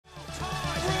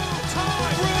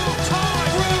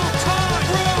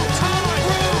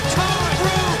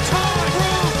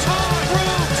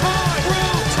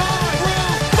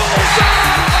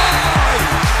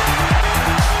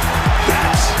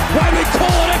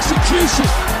Nation.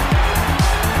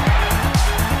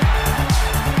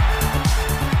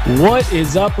 What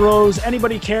is up, Rose?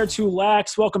 Anybody care to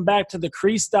lax? Welcome back to the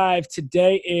Crease Dive.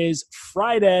 Today is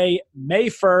Friday, May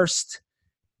 1st.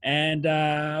 And,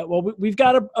 we've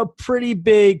got a pretty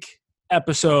big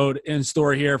episode in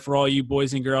store here for all you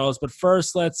boys and girls. But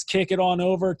first, let's kick it on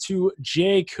over to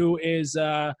Jake, who is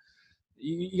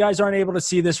you guys aren't able to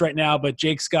see this right now, but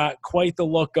Jake's got quite the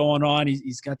look going on.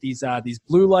 He's got these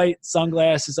blue light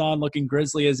sunglasses on, looking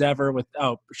grizzly as ever.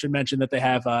 I should mention that they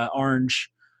have orange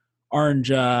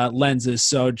lenses.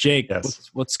 So Jake,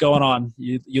 yes. what's going on?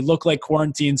 You look like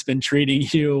quarantine's been treating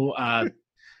you.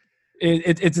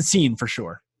 It's a scene for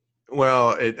sure.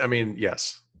 Well,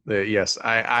 yes. Yes.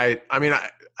 I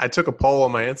took a poll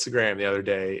on my Instagram the other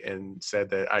day and said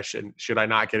that should I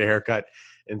not get a haircut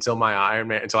until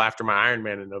after my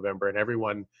Ironman in November, and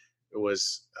everyone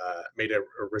was made a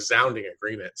resounding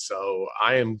agreement. So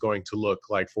I am going to look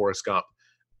like Forrest Gump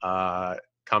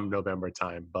come November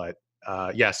time. But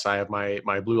yes, I have my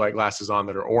blue light glasses on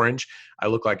that are orange. I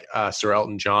look like Sir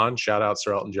Elton John. Shout out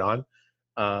Sir Elton John.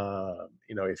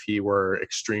 If he were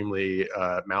extremely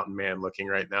mountain man looking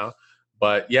right now.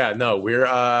 But yeah, no, we're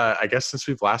I guess since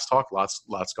we've last talked,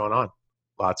 lots going on.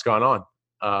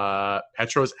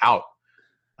 Petro's out.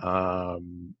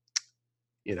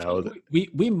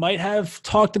 We might have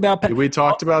talked about. Did we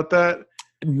talked about that?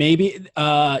 Maybe.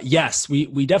 Yes,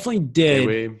 we definitely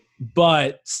did.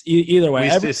 But either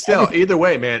way, either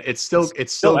way, man, it's still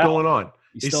going on.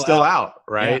 He's still out,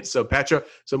 right? Yeah. So Petro,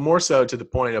 more so to the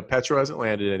point of Petro hasn't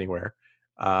landed anywhere.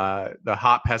 The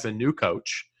Hop has a new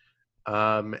coach.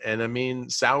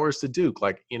 And Sowers to Duke,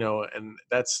 and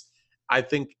that's, I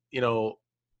think,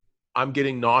 I'm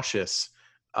getting nauseous,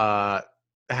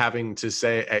 having to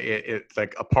say it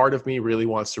like a part of me really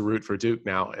wants to root for Duke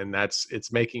now. And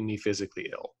it's making me physically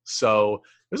ill. So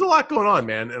there's a lot going on,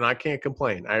 man. And I can't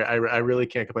complain. I really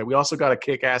can't complain. We also got a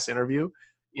kick-ass interview,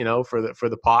 for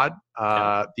the pod,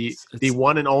 the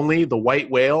one and only, the white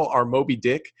whale, our Moby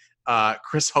Dick,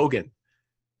 Chris Hogan,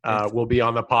 will be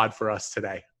on the pod for us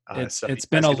today. It's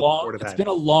been a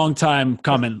long time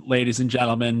coming, ladies and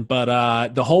gentlemen,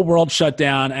 but the whole world shut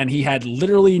down and he had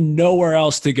literally nowhere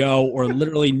else to go or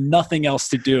literally nothing else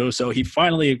to do. So he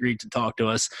finally agreed to talk to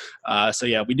us.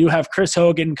 We do have Chris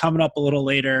Hogan coming up a little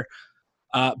later.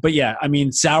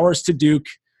 Sowers to Duke,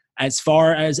 as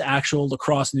far as actual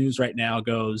lacrosse news right now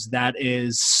goes, that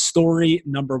is story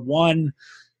number one.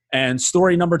 And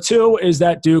story number two is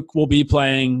that Duke will be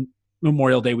playing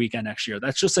Memorial Day weekend next year.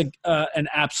 That's just an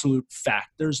absolute fact.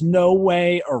 There's no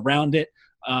way around it.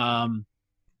 And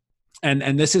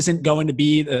this isn't going to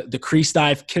be the Crease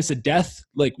Dive kiss of death.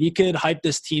 Like, we could hype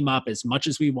this team up as much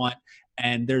as we want,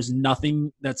 and there's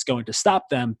nothing that's going to stop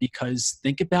them, because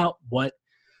think about what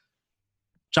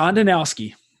John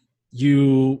Danowski,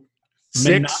 you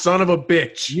sick son of a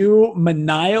bitch, you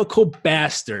maniacal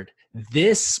bastard,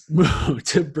 this move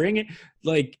to bring it,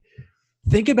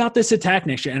 think about this attack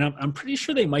next year, and I'm pretty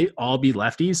sure they might all be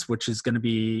lefties, which is going to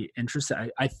be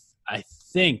interesting. I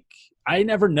think I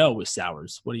never know with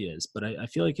Sowers what he is, but I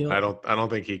feel like I don't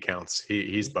think he counts.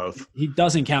 He's both. He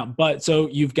doesn't count. But so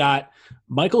you've got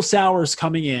Michael Sowers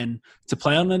coming in to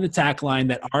play on an attack line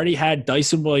that already had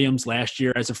Dyson Williams last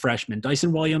year as a freshman.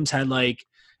 Dyson Williams had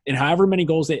in however many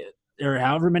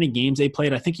games they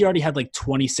played, I think he already had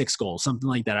 26 goals, something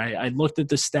like that. I looked at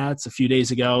the stats a few days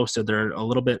ago, so they're a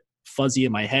little bit fuzzy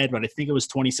in my head, but I think it was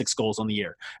 26 goals on the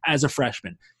year as a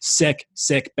freshman. Sick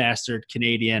bastard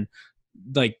Canadian,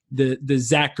 like the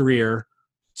Zach Greer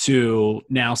to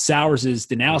now Sowers is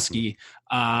Danowski.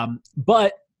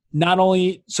 But not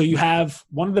only, so you have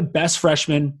one of the best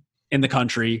freshmen in the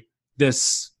country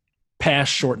this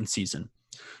past shortened season.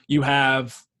 You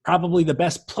have probably the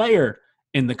best player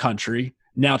in the country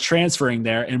now transferring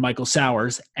there in Michael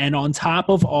Sowers. And on top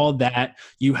of all that,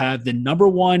 you have the number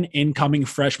one incoming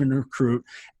freshman recruit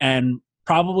and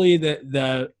probably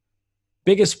the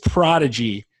biggest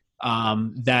prodigy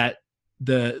that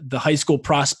the high school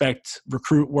prospect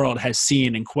recruit world has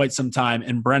seen in quite some time,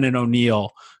 in Brennan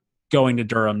O'Neill going to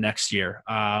Durham next year.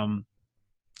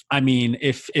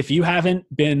 If you haven't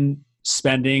been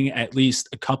spending at least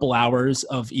a couple hours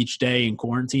of each day in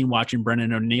quarantine watching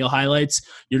Brennan O'Neill highlights,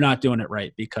 you're not doing it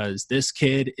right, because this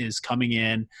kid is coming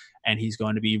in and he's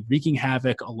going to be wreaking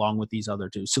havoc along with these other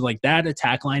two. So that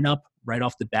attack lineup right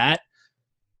off the bat,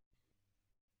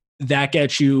 that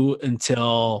gets you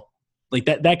until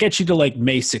that gets you to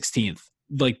May 16th,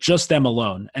 just them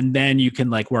alone. And then you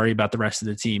can worry about the rest of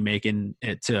the team making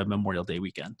it to Memorial Day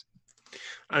weekend.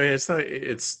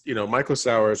 Michael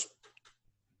Sowers,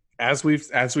 as we've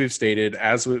stated,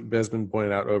 has been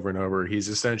pointed out over and over, he's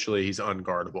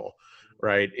unguardable,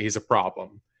 right? He's a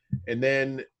problem. And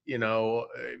then,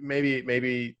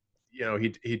 maybe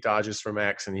he dodges from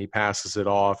X and he passes it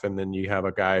off, and then you have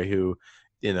a guy who,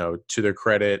 to their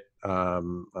credit,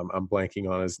 I'm blanking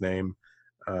on his name,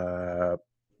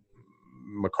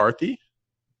 McCarthy,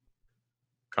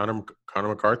 Connor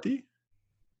McCarthy,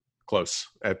 close,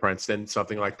 at Princeton,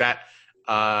 something like that.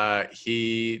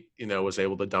 He was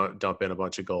able to dump in a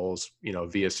bunch of goals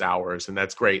via Sowers, and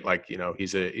that's great. Like,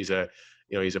 he's a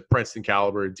Princeton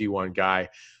caliber D1 guy,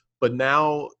 but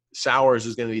now Sowers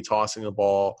is going to be tossing the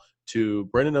ball to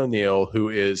Brendan O'Neill, who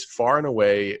is far and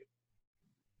away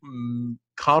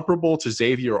comparable to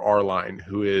Xavier Arline,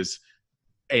 who is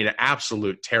an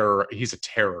absolute terror. He's a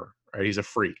terror, right? He's a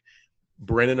freak.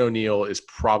 Brendan O'Neill is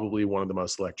probably one of the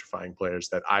most electrifying players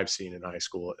that I've seen in high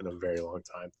school in a very long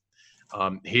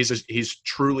time. He's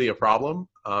truly a problem,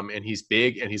 and he's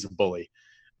big and he's a bully.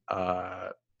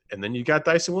 And then you got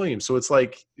Dyson Williams, so it's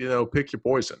like, pick your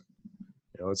poison.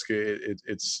 And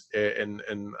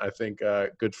I think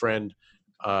good friend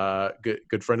of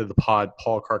the pod,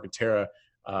 Paul Carcantera,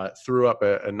 threw up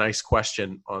a nice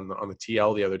question on the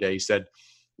TL the other day. He said,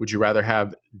 "Would you rather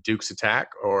have Duke's attack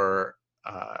or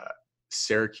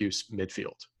Syracuse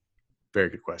midfield?" Very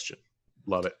good question.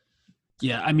 Love it.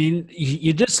 Yeah, I mean,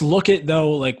 you just look at,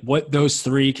 though, like what those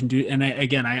three can do. And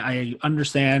I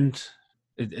understand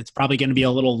it's probably going to be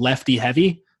a little lefty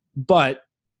heavy, but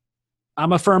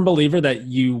I'm a firm believer that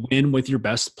you win with your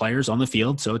best players on the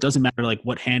field. So it doesn't matter like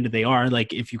what handed they are.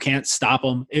 Like, if you can't stop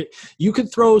them, you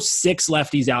could throw 6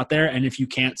 lefties out there, and if you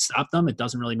can't stop them, it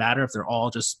doesn't really matter if they're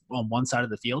all just on one side of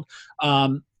the field.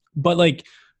 But like,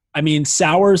 I mean,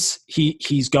 Sowers,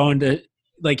 he's going to,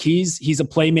 like, he's a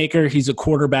playmaker, he's a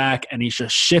quarterback, and he's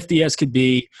just shifty as could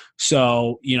be.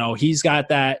 So, he's got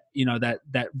that,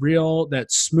 that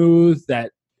smooth,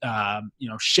 that,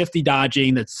 shifty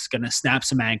dodging that's going to snap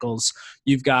some ankles.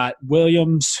 You've got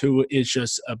Williams, who is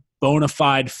just a bona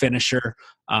fide finisher.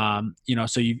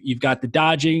 So you've got the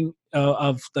dodging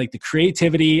of like the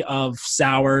creativity of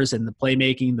Sowers and the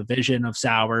playmaking, the vision of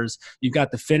Sowers. You've got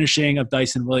the finishing of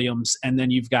Dyson Williams, and then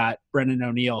you've got Brendan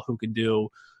O'Neill, who can do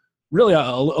really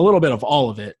a little bit of all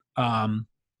of it. I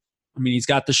mean, he's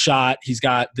got the shot, he's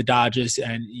got the dodges,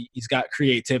 and he's got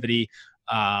creativity.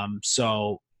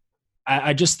 So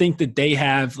I just think that they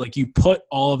have, like, you put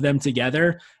all of them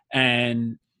together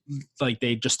and like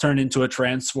they just turn into a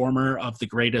transformer of the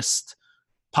greatest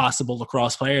possible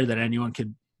lacrosse player that anyone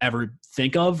could ever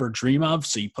think of or dream of.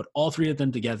 So you put all 3 of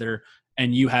them together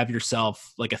and you have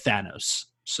yourself like a Thanos.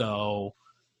 So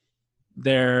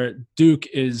Duke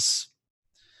is,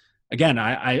 again,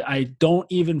 I don't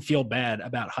even feel bad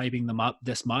about hyping them up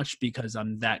this much, because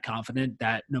I'm that confident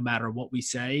that no matter what we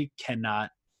say,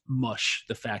 cannot mush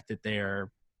the fact that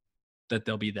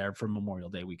they'll be there for Memorial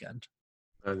Day weekend.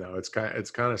 I know it's kind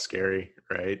of scary,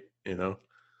 right?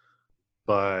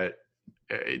 But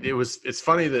it's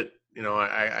funny that,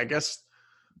 I guess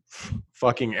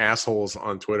fucking assholes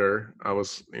on Twitter. I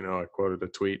quoted a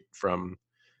tweet from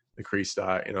the Crease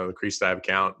Dive, the Crease Dive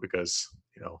account, because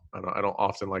I don't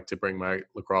often like to bring my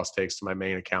lacrosse takes to my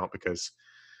main account, because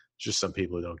just some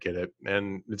people who don't get it,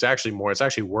 and it's actually worse.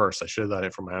 I should have done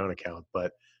it from my own account,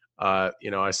 but I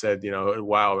said,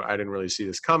 wow, I didn't really see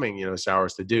this coming,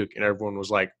 Sowers to Duke, and everyone was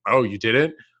like, "Oh, you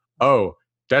didn't? Oh,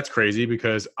 that's crazy,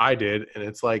 because I did." And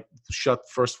it's like,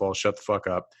 first of all, shut the fuck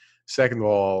up. Second of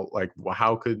all, like,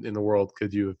 how in the world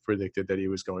could you have predicted that he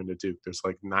was going to Duke? There's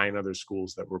like 9 other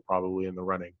schools that were probably in the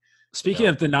running. Speaking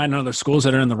of the 9 other schools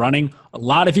that are in the running, a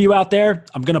lot of you out there,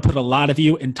 I'm going to put a lot of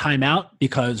you in timeout,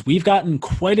 because we've gotten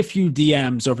quite a few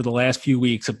DMs over the last few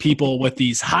weeks of people with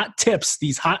these hot tips,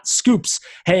 these hot scoops.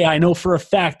 Hey, I know for a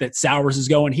fact that Sowers is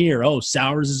going here. Oh,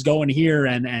 Sowers is going here,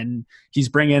 and he's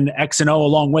bringing X and O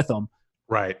along with him.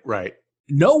 Right.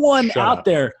 No one out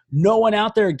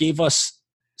there gave us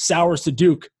Sowers to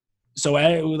Duke. So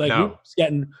no.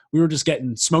 we were just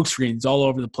getting smoke screens all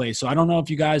over the place. So I don't know if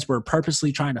you guys were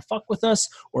purposely trying to fuck with us,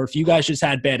 or if you guys just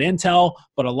had bad intel,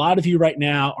 but a lot of you right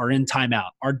now are in timeout.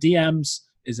 Our DMs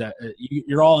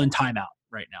you're all in timeout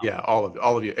right now. Yeah, all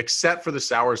of you, except for the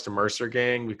Sowers to Mercer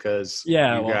gang, because you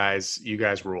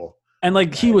guys rule. And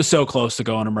like, he was so close to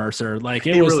going to Mercer. Like,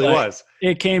 it was.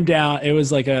 It came down. It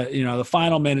was like the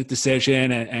final minute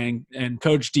decision, and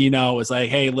Coach Dino was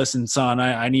like, "Hey, listen, son,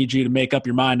 I need you to make up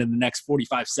your mind in the next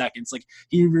 45 seconds." Like,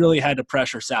 he really had to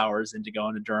pressure Sowers into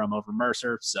going to Durham over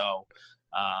Mercer. So,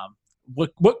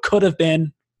 what could have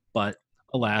been, but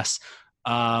alas,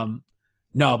 no.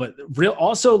 But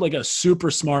also like a super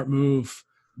smart move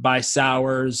by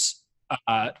Sowers.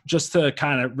 just to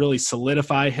kind of really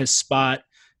solidify his spot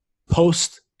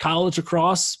post college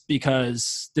lacrosse,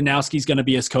 because Danowski's going to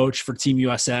be his coach for Team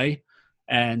USA.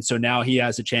 And so now he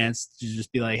has a chance to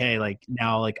just be like, hey, like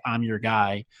now, like I'm your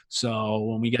guy. So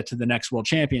when we get to the next World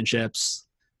Championships,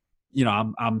 you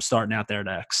know, I'm starting out there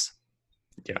next.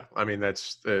 Yeah, I mean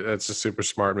that's a super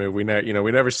smart move. We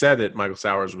never said that Michael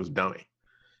Sowers was dummy.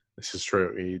 This is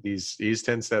true. He's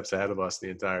 10 steps ahead of us the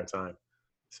entire time.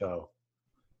 So,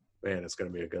 man, it's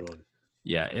going to be a good one.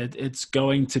 Yeah, it's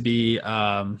going to be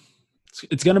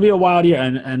it's going to be a wild year,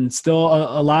 and still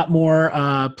a lot more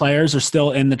players are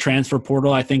still in the transfer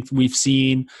portal. I think we've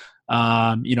seen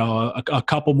a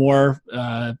couple more.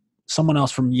 Someone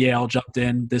else from Yale jumped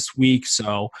in this week,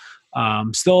 so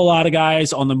still a lot of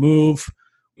guys on the move.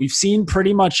 We've seen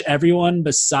pretty much everyone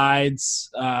besides,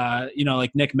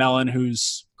 like Nick Mellon,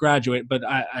 who's graduate, but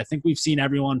I think we've seen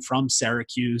everyone from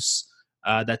Syracuse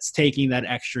that's taking that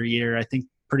extra year. I think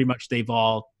pretty much they've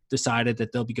all decided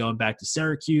that they'll be going back to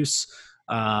Syracuse.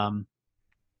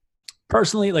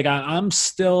 Personally, like I'm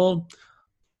still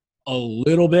a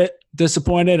little bit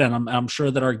disappointed, and I'm sure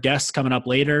that our guest coming up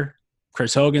later,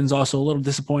 Chris Hogan's also a little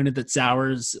disappointed that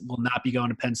Sowers will not be going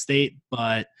to Penn State,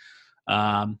 but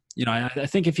I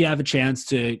think if you have a chance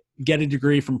to get a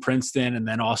degree from Princeton and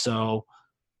then also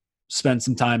spend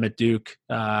some time at Duke,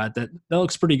 that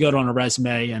looks pretty good on a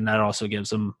resume, and that also gives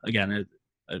them, again,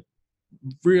 a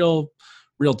real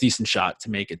decent shot to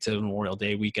make it to Memorial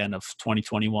Day weekend of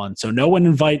 2021. So no one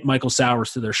invite Michael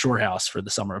Sowers to their shore house for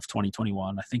the summer of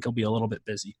 2021. I think he'll be a little bit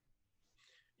busy.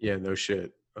 Yeah, no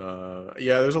shit.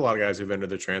 There's a lot of guys who've entered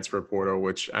the transfer portal,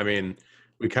 which, I mean,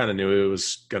 we kind of knew it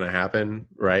was going to happen,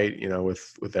 right? You know,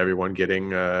 with everyone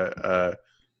getting an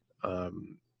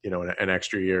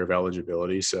extra year of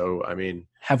eligibility. So, I mean,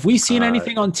 have we seen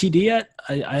anything on TD yet?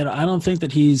 I don't think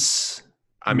that he's.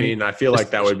 I mean, I feel like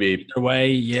that would be either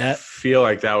way. Yeah, feel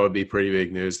like that would be pretty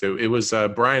big news. It was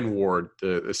Brian Ward,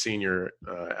 the senior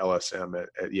LSM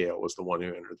at Yale, was the one who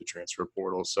entered the transfer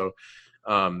portal. So,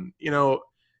 I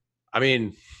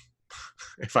mean,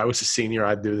 if I was a senior,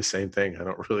 I'd do the same thing. I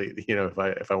don't really,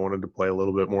 if I wanted to play a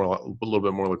little bit more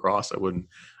lacrosse, I would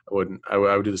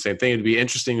do the same thing. It'd be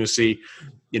interesting to see,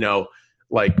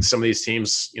 like some of these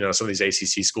teams, some of these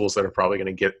ACC schools that are probably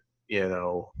going to get,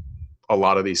 a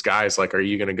lot of these guys. Like, are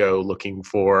you going to go looking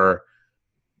for,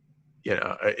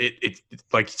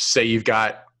 like say you've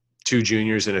got two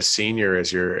juniors and a senior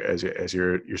as your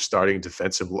starting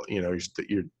defensive, your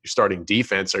starting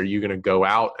defense. Are you going to go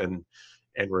out and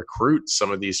recruit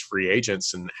some of these free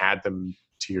agents and add them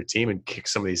to your team and kick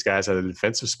some of these guys out of the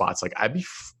defensive spots? Like I'd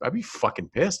be fucking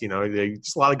pissed. There's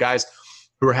just a lot of guys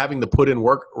who are having to put in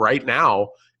work right now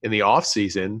in the off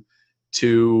season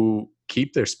to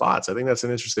keep their spots. I think that's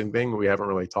an interesting thing we haven't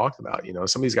really talked about.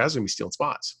 Some of these guys are gonna be stealing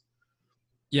spots.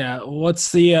 Yeah.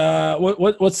 What's the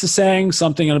what's the saying?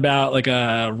 Something about like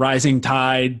a rising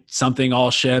tide, something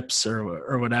all ships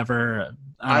or whatever.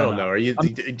 I don't know.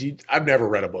 I've never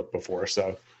read a book before,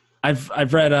 so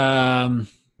I've read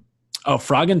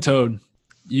Frog and Toad.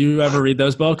 You ever read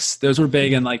those books? Those were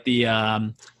big in like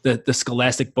the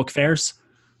Scholastic book fairs.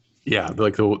 Yeah,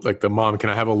 like the mom, can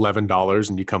I have $11?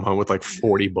 And you come home with like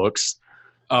 40 books.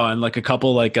 Oh, and like a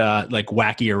couple like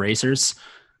wacky erasers.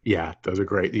 Yeah, those are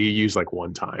great. You use like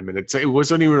one time, and it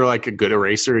wasn't even like a good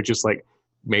eraser. It just like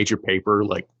made your paper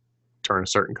like turn a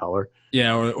certain color.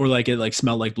 Yeah, or like it like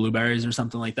smelled like blueberries or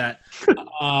something like that.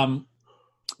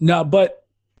 No, but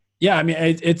yeah, I mean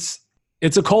it's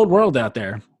a cold world out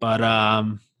there. But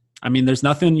I mean, there's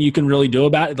nothing you can really do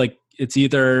about it. Like it's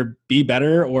either be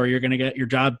better or you're gonna get your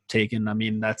job taken. I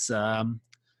mean, that's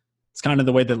it's kind of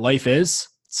the way that life is.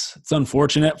 It's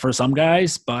unfortunate for some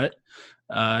guys, but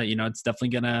it's definitely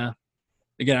gonna,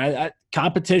 again,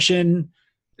 competition.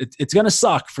 It's gonna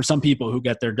suck for some people who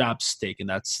get their jobs taken.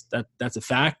 That's a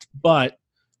fact. But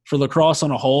for lacrosse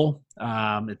on a whole,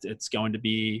 it's going to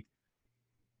be.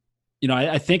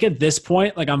 I think at this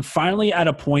point, like I'm finally at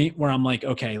a point where I'm like,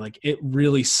 okay, like it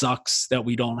really sucks that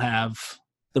we don't have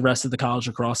the rest of the college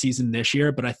lacrosse season this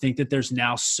year. But I think that there's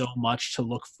now so much to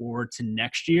look forward to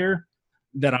next year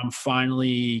that I'm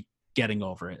finally getting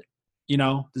over it.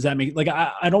 Does that make, like,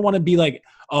 I don't want to be like,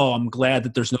 oh, I'm glad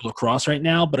that there's no lacrosse right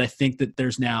now, but I think that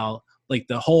there's now, like,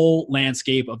 the whole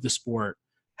landscape of the sport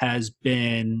has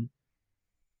been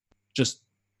just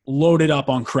loaded up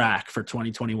on crack for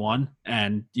 2021.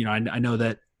 And, I know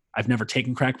that I've never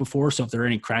taken crack before. So if there are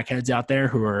any crackheads out there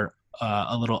who are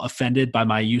a little offended by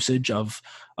my usage of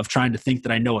trying to think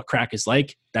that I know what crack is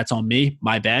like, that's on me,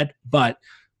 my bad. But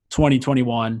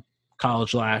 2021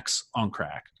 college lax on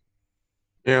crack.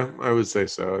 Yeah, I would say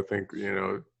so. I think,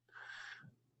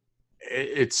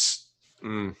 it's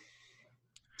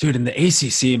Dude, in the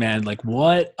ACC, man, like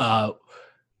what?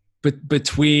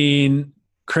 Between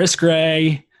Chris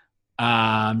Gray,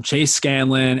 Chase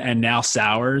Scanlon, and now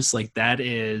Sowers, like that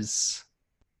is.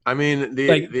 I mean,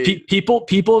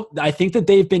 people. I think that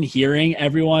they've been hearing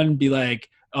everyone be like,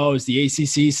 "Oh, is the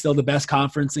ACC still the best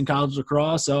conference in college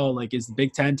lacrosse? Oh, like is the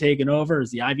Big Ten taking over? Is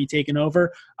the Ivy taking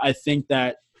over?" I think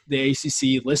that the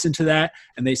ACC listened to that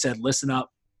and they said, "Listen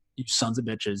up, you sons of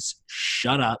bitches,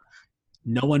 shut up.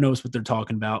 No one knows what they're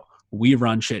talking about. We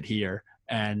run shit here,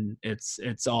 and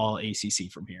it's all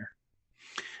ACC from here."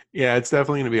 Yeah, it's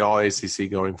definitely going to be all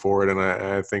ACC going forward, and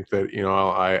I think that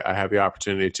I have the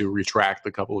opportunity to retract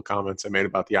the couple of comments I made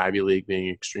about the Ivy League being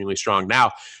extremely strong.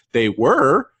 Now they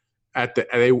were at the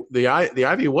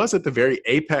Ivy was at the very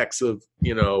apex of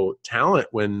talent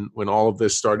when all of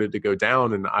this started to go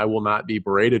down, and I will not be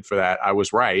berated for that. I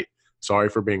was right. Sorry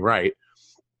for being right.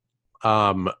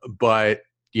 But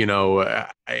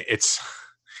it's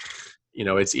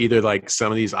it's either like some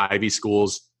of these Ivy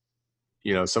schools.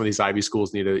 Some of these Ivy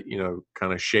schools need to,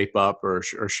 kind of shape up or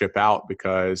ship out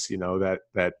because,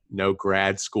 that no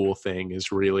grad school thing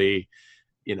is really,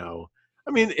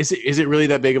 I mean, is it really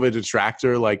that big of a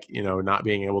detractor? Like, not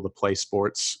being able to play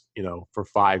sports, for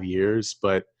 5 years,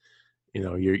 but,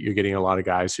 you're getting a lot of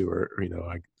guys who are,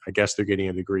 I guess they're getting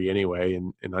a degree anyway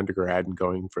in undergrad and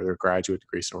going for their graduate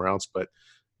degree somewhere else. But,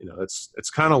 it's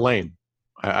kind of lame.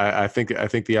 I think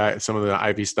some of the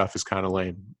Ivy stuff is kind of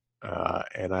lame.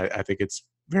 And I think it's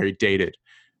very dated.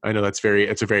 I know it's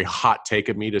a very hot take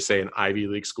of me to say an Ivy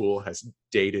League school has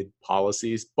dated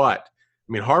policies, but I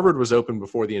mean, Harvard was open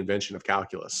before the invention of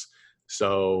calculus.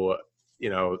 So,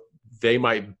 they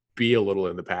might be a little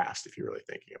in the past if you're really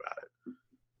thinking about it.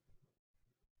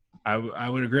 I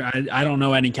would agree. I don't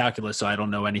know any calculus, so I don't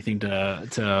know anything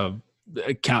to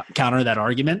counter that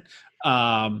argument.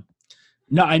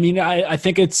 No, I mean, I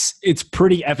think it's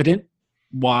pretty evident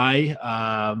why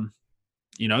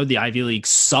the Ivy League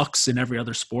sucks in every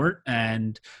other sport,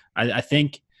 and I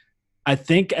think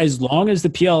as long as the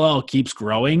PLL keeps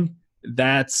growing,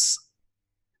 that's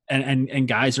and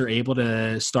guys are able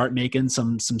to start making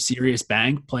some serious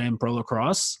bank playing pro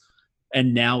lacrosse,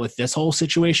 and now with this whole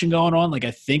situation going on, like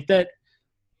I think that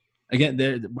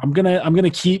again, I'm gonna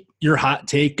keep your hot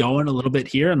take going a little bit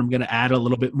here, and I'm gonna add a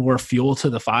little bit more fuel to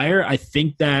the fire. I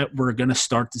think that we're gonna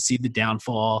start to see the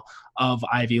downfall of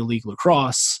Ivy League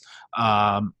lacrosse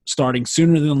starting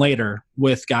sooner than later,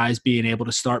 with guys being able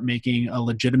to start making a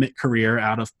legitimate career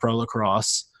out of pro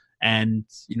lacrosse and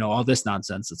all this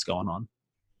nonsense that's going on.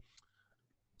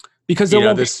 Because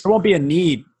there won't be a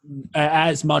need,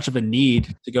 as much of a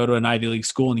need, to go to an Ivy League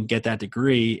school and get that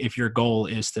degree if your goal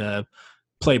is to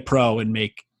play pro and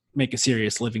make a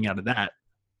serious living out of that.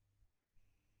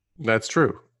 That's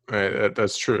true.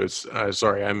 That's true. It's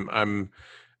sorry. I'm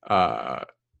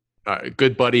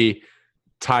good buddy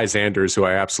Ty Zanders, who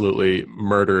I absolutely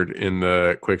murdered in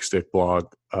the Quick Stick blog,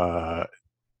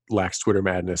 Lax Twitter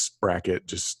Madness bracket.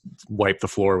 Just wipe the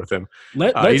floor with him.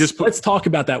 Let's talk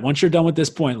about that once you're done with this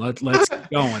point. Let's keep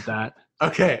going with that.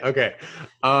 Okay.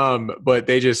 But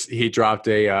he dropped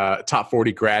a top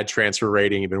 40 grad transfer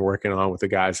rating he'd been working on with the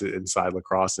guys inside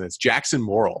lacrosse, and it's Jackson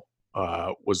Morrill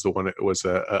was the one that was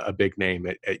a big name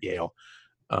at Yale.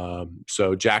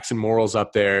 So Jackson Morrill's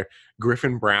up there.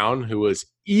 Griffin Brown, who was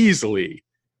easily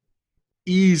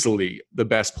the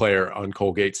best player on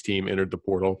Colgate's team, entered the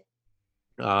portal.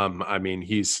 I mean,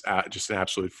 he's just an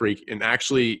absolute freak. And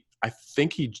actually, I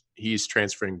think he's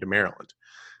transferring to Maryland.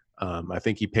 I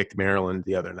think he picked Maryland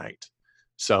the other night.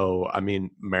 So, I mean,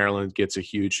 Maryland gets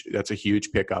that's a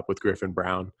huge pickup with Griffin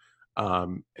Brown.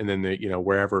 And then,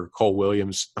 wherever Cole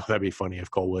Williams, that'd be funny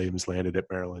if Cole Williams landed at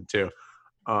Maryland too.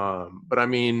 But I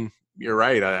mean, you're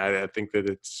right. I think that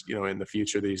it's, in the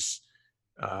future, these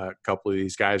couple of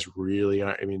these guys really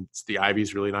aren't, I mean, the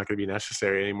Ivy's really not going to be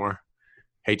necessary anymore.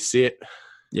 Hate to see it.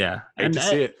 Yeah. Hate to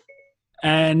see it.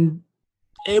 And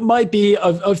it might be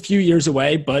a few years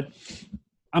away, but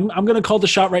I'm going to call the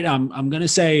shot right now. I'm going to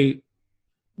say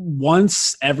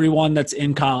once everyone that's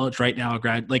in college right now,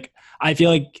 like I feel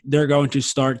like they're going to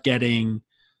start getting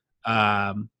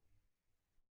their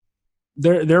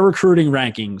recruiting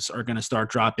rankings are going to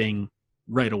start dropping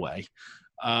right away.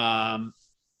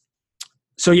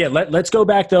 So yeah, let's go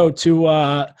back though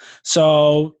to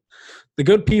so the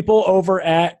good people over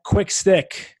at Quick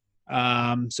Stick.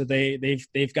 So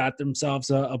they've got themselves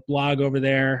a blog over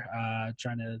there.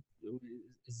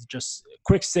 It's just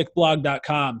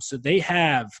quickstickblog.com. So they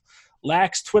have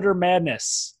Lax Twitter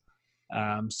Madness.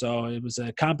 So it was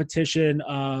a competition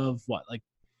of like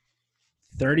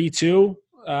 32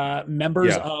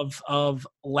 members of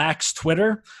Lax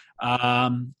Twitter.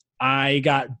 I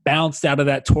got bounced out of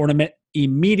that tournament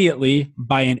immediately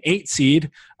by an 8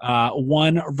 seed,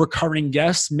 one recurring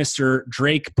guest, Mr.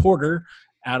 Drake Porter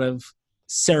out of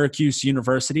Syracuse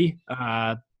University,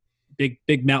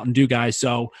 big Mountain Dew guy.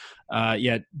 So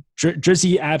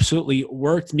Drizzy absolutely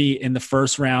worked me in the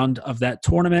first round of that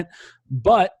tournament,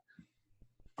 but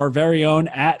our very own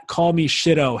at Call Me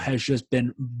Shitto has just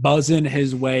been buzzing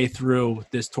his way through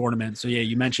this tournament. So yeah,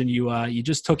 you mentioned you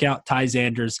just took out Ty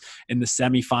Zanders in the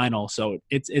semifinal. So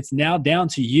it's now down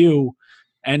to you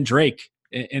and Drake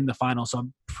in the final. So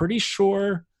I'm pretty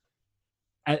sure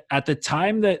at the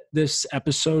time that this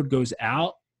episode goes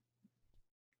out,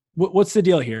 what's the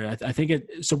deal here? I think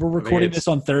so we're recording this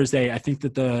on Thursday. I think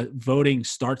that the voting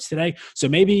starts today. So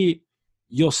maybe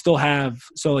you'll still have,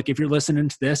 so like if you're listening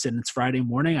to this and it's Friday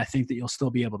morning, I think that you'll still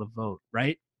be able to vote,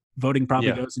 right? Voting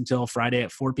probably goes until Friday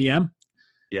at 4 p.m.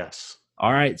 Yes.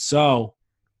 All right. So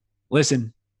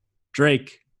listen,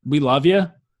 Drake, we love you.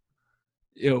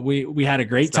 We had a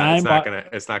great time.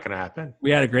 It's not gonna happen.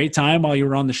 We had a great time while you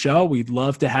were on the show. We'd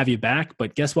love to have you back,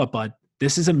 but guess what, bud?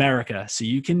 This is America. So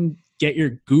you can get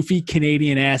your goofy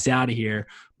Canadian ass out of here.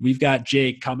 We've got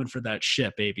Jake coming for that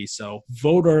shit, baby. So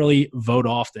vote early, vote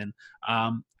often.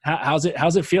 How's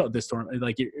it feel at this tournament?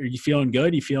 Like, are you feeling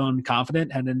good? You feeling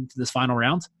confident heading into this final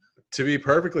round? To be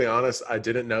perfectly honest, I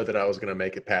didn't know that I was going to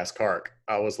make it past Kark.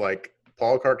 I was like,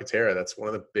 Paul Carcaterra, that's one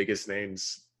of the biggest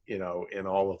names, in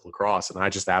all of lacrosse, and I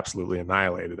just absolutely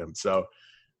annihilated him. So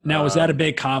now, was that a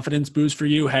big confidence boost for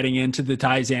you heading into the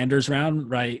Ty Zanders round,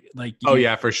 right? Like,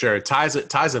 yeah, for sure. Ty's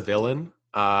a villain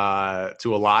to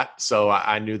a lot, so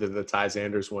I knew that the Ty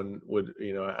Zanders one would,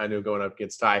 I knew going up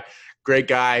against Ty, great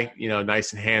guy,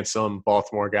 nice and handsome,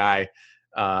 Baltimore guy.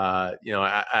 So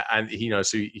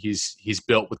he's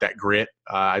built with that grit.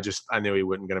 I knew he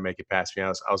wasn't going to make it past me. I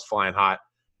was flying hot,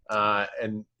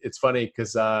 and it's funny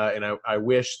because I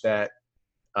wish that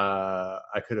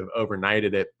I could have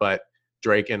overnighted it, but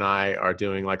Drake and I are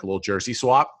doing like a little jersey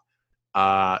swap.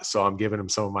 So I'm giving him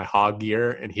some of my hog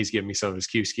gear and he's giving me some of his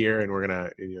Cuse gear, and we're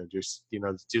going to, just,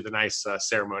 do the nice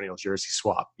ceremonial jersey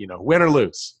swap, win or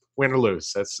lose.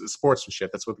 That's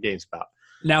sportsmanship. That's what the game's about.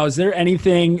 Now, is there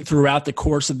anything throughout the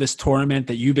course of this tournament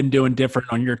that you've been doing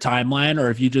different on your timeline, or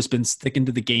have you just been sticking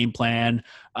to the game plan,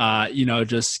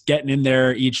 just getting in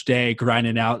there each day,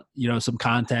 grinding out, some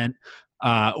content,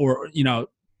 or,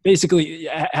 basically,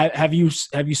 have you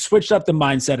switched up the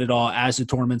mindset at all as the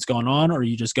tournament's going on, or are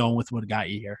you just going with what got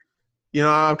you here?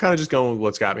 I'm kind of just going with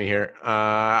what's got me here.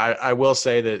 I will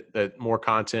say that more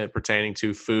content pertaining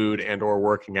to food and or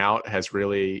working out has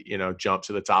really, jumped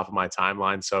to the top of my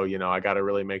timeline. So, I got to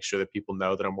really make sure that people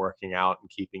know that I'm working out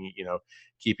and keeping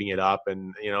it up.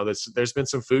 And, there's been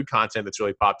some food content that's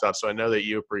really popped up. So I know that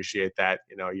you appreciate that,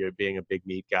 you're being a big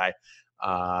meat guy.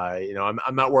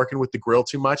 I'm not working with the grill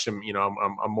too much. I'm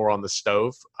more on the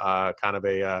stove, kind of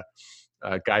a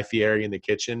Guy Fieri in the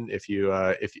kitchen, if you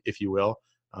will,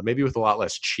 maybe with a lot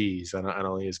less cheese. I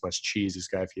don't eat as much cheese as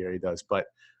Guy Fieri does, but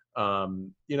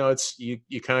it's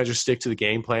you kind of just stick to the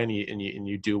game plan and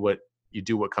you do what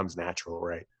comes natural,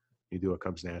 right? You do what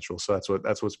comes natural. So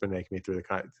that's what's been making me through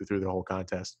the whole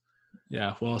contest.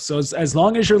 Yeah, well, so as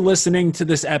long as you're listening to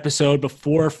this episode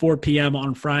before 4 p.m.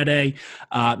 on Friday,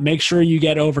 make sure you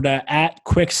get over to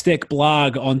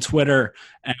 @QuickStickBlog on Twitter,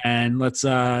 and let's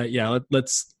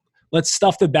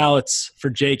stuff the ballots for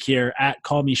Jake here at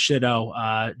Call Me Shitto.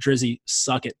 Drizzy,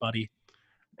 suck it, buddy.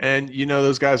 And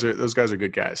those guys are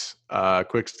good guys.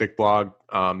 Quick Stick Blog.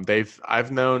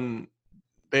 I've known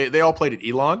they all played at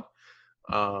Elon,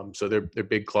 so they're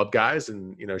big club guys,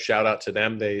 and shout out to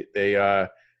them.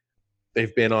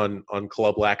 They've been on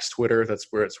Club Lax Twitter. That's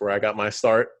where I got my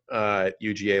start at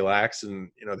UGA Lax,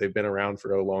 and they've been around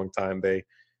for a long time. They're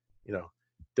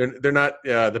not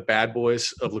the bad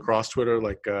boys of lacrosse Twitter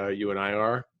like you and I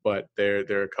are, but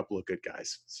they're a couple of good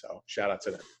guys. So shout out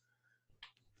to them.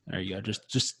 There you go.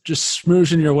 Just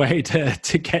smooching your way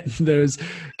to getting those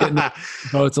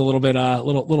votes a little bit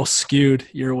little skewed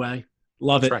your way.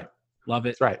 Love it. Right. Love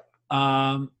it. That's right.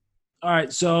 All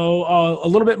right, so a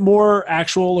little bit more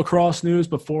actual lacrosse news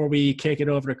before we kick it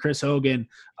over to Chris Hogan.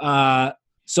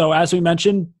 So as we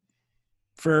mentioned,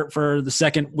 for the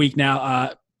second week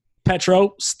now,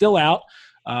 Petro still out.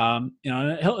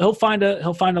 He'll find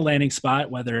a landing spot,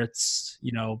 whether it's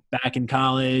back in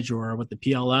college or with the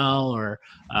PLL, or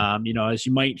as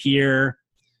you might hear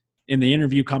in the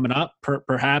interview coming up,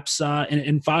 perhaps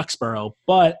in Foxborough.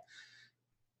 But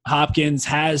Hopkins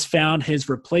has found his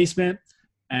replacement.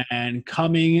 And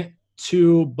coming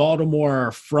to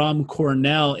Baltimore from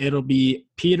Cornell, it'll be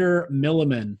Peter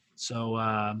Milliman. So,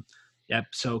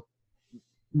 So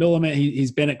Milliman,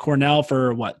 he's been at Cornell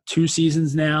for 2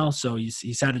 seasons now, so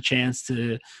he's had a chance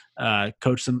to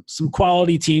coach some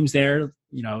quality teams there.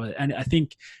 And I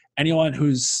think anyone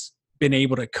who's been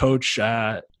able to coach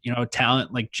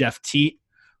talent like Jeff Teat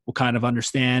will kind of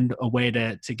understand a way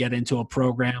to get into a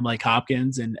program like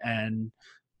Hopkins and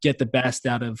get the best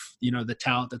out of the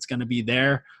talent that's going to be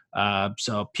there.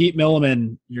 So Pete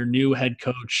Milliman, your new head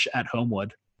coach at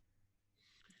Homewood.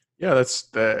 Yeah,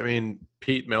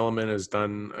 Pete Milliman has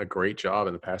done a great job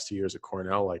in the past 2 years at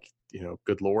Cornell. Like,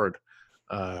 good Lord,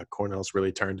 Cornell's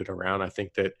really turned it around. I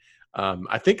think that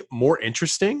I think more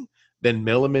interesting than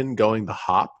Milliman going the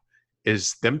Hop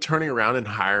is them turning around and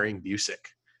hiring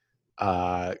Busick.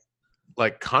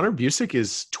 Like Connor Busick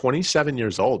is 27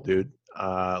 years old, dude.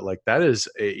 Like that is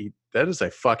a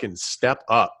fucking step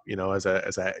up, as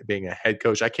a being a head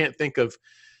coach. I can't think of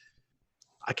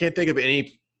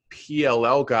any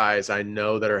PLL guys I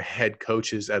know that are head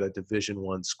coaches at a Division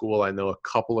I school. I know a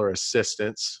couple are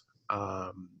assistants.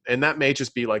 And that may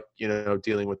just be like,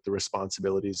 dealing with the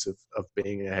responsibilities of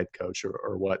being a head coach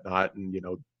or whatnot. And,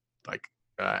 like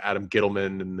Adam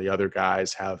Gittleman and the other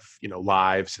guys have,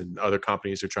 lives and other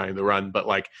companies are trying to run. But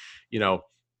like,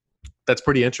 that's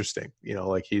pretty interesting.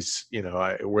 Like he's,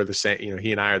 we're the same,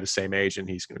 he and I are the same age and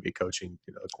he's going to be coaching,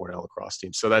 the Cornell lacrosse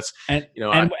team. So that's, and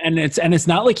it's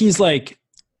not like he's like,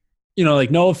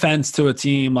 like no offense to a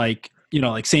team like,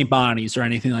 like St. Bonnie's or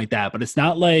anything like that, but it's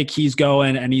not like he's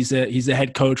going and he's a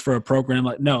head coach for a program.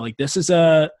 Like, no, like this is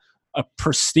a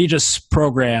prestigious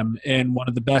program in one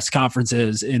of the best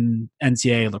conferences in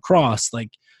NCAA lacrosse.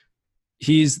 Like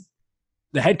he's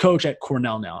the head coach at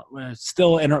Cornell now. It's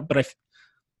still but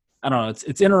I don't know.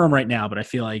 It's interim right now, but I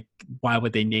feel like why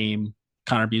would they name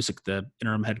Connor Busick the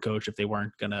interim head coach if they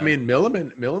weren't gonna? I mean,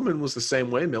 Milliman was the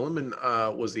same way. Milliman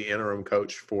was the interim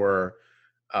coach for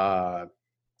a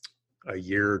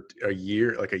year, I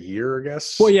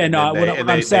guess. Well, yeah, no. What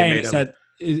I'm saying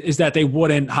is that they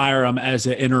wouldn't hire him as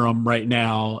an interim right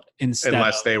now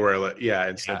unless they were,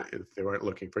 if they weren't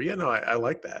looking for. Yeah, no, I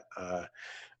like that.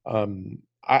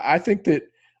 I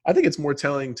think it's more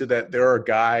telling to that there are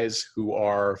guys who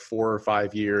are 4 or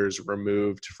 5 years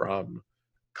removed from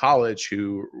college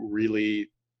who really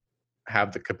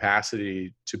have the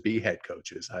capacity to be head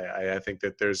coaches. I think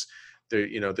that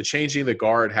the changing the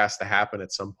guard has to happen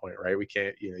at some point, right? We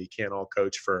can't, you can't all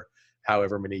coach for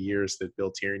however many years that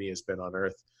Bill Tierney has been on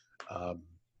earth.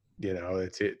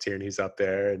 Tierney's up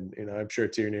there and, I'm sure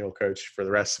Tierney will coach for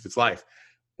the rest of his life,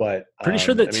 but pretty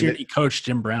sure that Tierney coached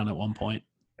Jim Brown at one point.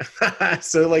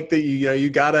 So like you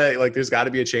gotta, like, there's gotta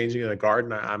be a changing of the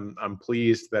guard. And I'm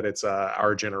pleased that it's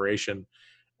our generation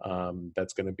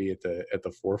that's going to be at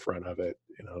the forefront of it,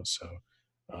 so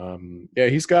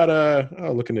he's got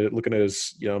looking at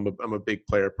his, I'm a big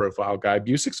player profile guy.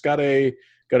 Busick's got an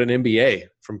MBA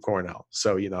from Cornell,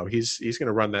 so he's going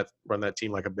to run that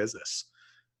team like a business.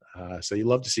 So you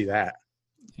love to see that.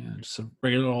 Yeah, just a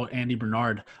regular old Andy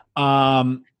Bernard.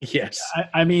 Yes,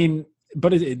 I mean,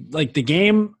 but like the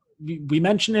game, we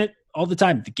mention it all the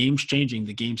time. The game's changing.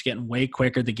 The game's getting way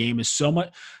quicker. The game in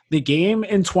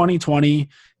 2020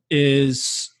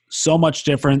 is so much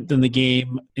different than the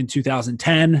game in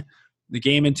 2010. The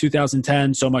game in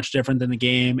 2010, so much different than the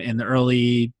game in the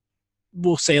early,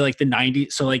 we'll say like the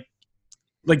 90s. So like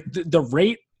the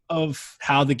rate of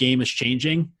how the game is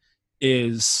changing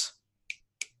is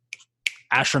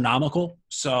astronomical.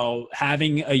 So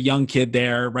having a young kid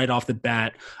there right off the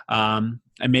bat, and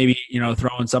maybe,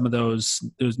 throwing some of those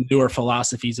newer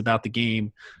philosophies about the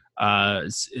game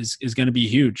is going to be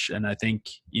huge. And I think,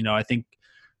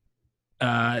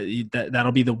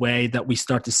 that'll be the way that we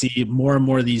start to see more and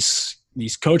more of these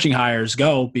coaching hires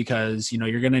go, because,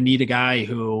 you're going to need a guy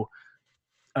who,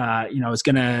 is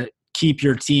going to keep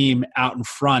your team out in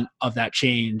front of that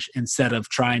change instead of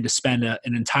trying to spend an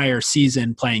entire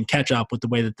season playing catch up with the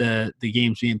way that the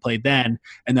game's being played then.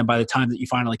 And then by the time that you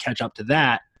finally catch up to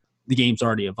that, the game's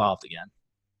already evolved again.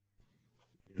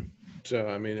 So,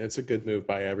 I mean, it's a good move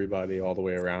by everybody all the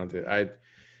way around it.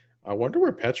 I wonder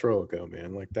where Petro will go,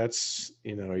 man. Like that's,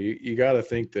 you got to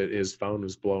think that his phone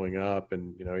was blowing up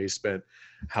and, he spent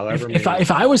however many.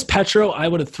 If I was Petro, I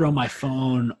would have thrown my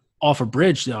phone off a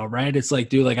bridge though. Right. It's like,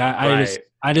 dude, like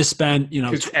I just spent,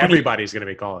 everybody's going to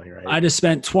be calling, right? I just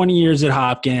spent 20 years at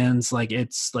Hopkins. Like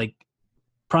it's like,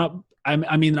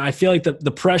 I mean, I feel like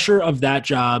the pressure of that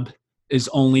job is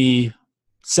only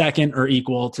second or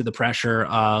equal to the pressure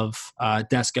of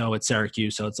Desco at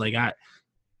Syracuse. So it's like,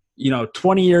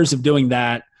 20 years of doing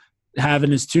that,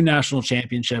 having his 2 national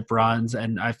championship runs.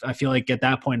 And I feel like at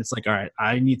that point, it's like, all right,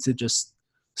 I need to just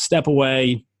step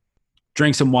away,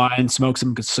 drink some wine, smoke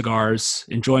some cigars,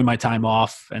 enjoy my time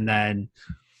off, and then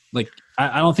Like,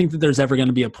 I don't think that there's ever going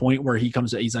to be a point where he's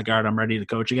like, all right, I'm ready to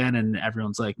coach again. And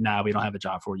everyone's like, nah, we don't have a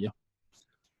job for you.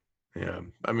 Yeah.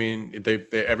 I mean, they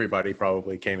everybody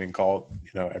probably came and called,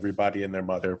 everybody and their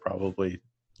mother probably,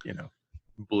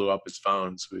 blew up his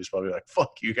phone. So he was probably like,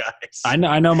 fuck you guys. I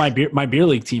know my beer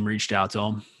league team reached out to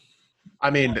him.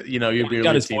 I mean, your beer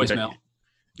got league his team. voicemail.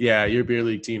 Yeah, your beer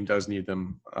league team does need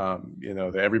them.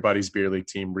 Everybody's beer league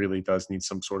team really does need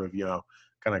some sort of,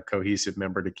 kind of cohesive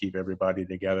member to keep everybody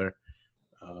together.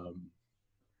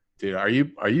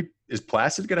 Dude, is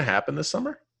Placid going to happen this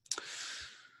summer?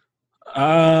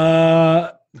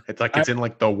 It's in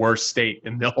like the worst state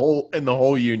in the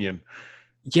whole union.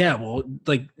 Yeah, well,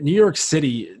 like New York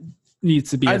City needs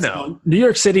to be. New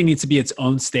York City needs to be its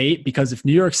own state, because if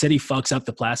New York City fucks up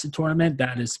the Placid tournament,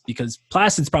 that is because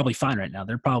Placid's probably fine right now.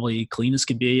 They're probably clean as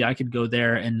could be. I could go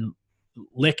there and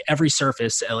lick every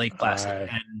surface at Lake Placid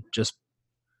and just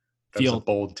feel a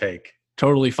bold take.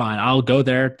 Totally fine. I'll go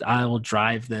there. I will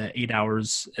drive the 8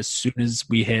 hours as soon as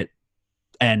we hit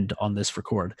end on this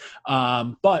record.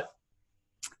 But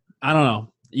I don't know.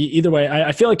 Either way,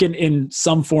 I feel like in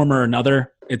some form or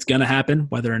another, it's going to happen,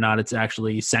 whether or not it's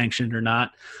actually sanctioned or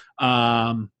not.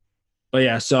 But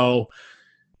yeah, so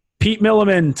Pete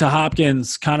Milliman to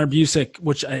Hopkins, Connor Busick,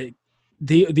 which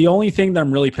the only thing that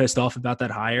I'm really pissed off about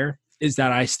that hire is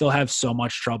that I still have so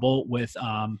much trouble with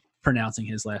pronouncing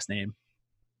his last name.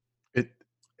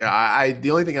 The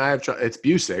only thing I have it's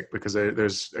Busick, because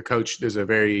there's a coach. There's a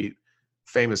very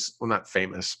famous, well, not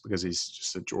famous because he's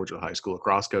just a Georgia high school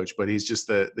lacrosse coach, but he's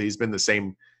just he's been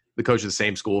the coach of the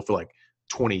same school for like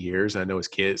 20 years. I know his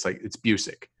kids. Like, it's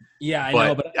Busick. Yeah, I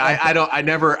know, but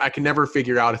I can never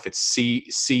figure out if it's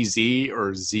CZ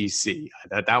or ZC.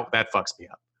 That fucks me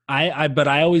up. But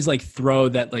I always like throw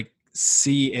that like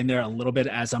C in there a little bit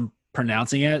as I'm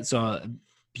pronouncing it. So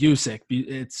Busick,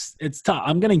 it's tough.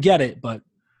 I'm gonna get it, but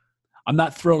I'm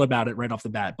not thrilled about it right off the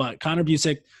bat. But Connor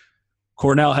Busick,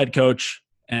 Cornell head coach,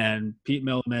 and Pete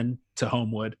Milliman to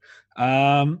Homewood.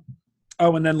 And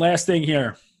then last thing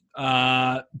here,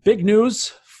 big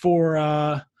news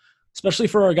for especially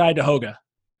for our guy DeHoga.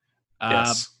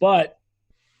 Yes. But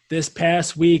this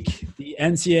past week, the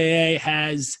NCAA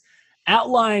has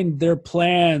outlined their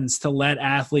plans to let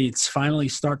athletes finally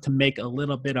start to make a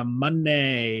little bit of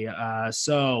money.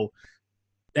 So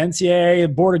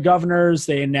NCAA Board of Governors,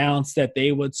 they announced that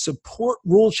they would support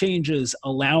rule changes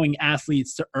allowing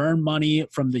athletes to earn money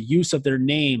from the use of their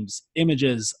names,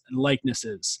 images, and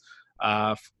likenesses.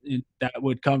 That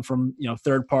would come from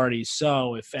third parties.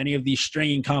 So if any of these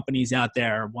stringing companies out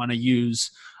there want to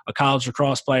use a college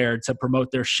lacrosse player to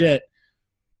promote their shit,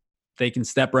 they can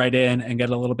step right in and get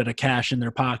a little bit of cash in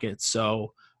their pockets.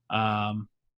 So,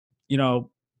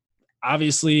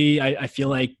 obviously I feel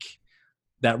like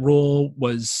that rule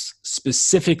was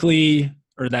specifically,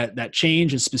 or that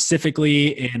change is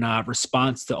specifically in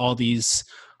response to all these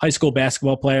high school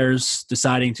basketball players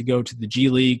deciding to go to the G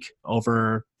League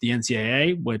over the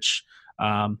NCAA, which,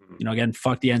 again,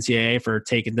 fuck the NCAA for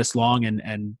taking this long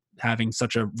and having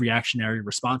such a reactionary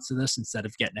response to this instead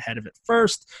of getting ahead of it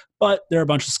first. But they're a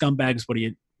bunch of scumbags. What are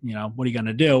you going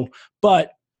to do?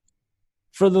 But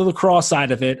for the lacrosse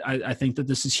side of it, I think that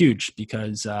this is huge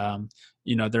because,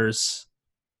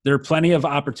 there are plenty of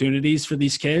opportunities for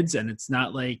these kids, and it's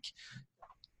not like,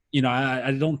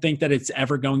 I don't think that it's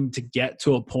ever going to get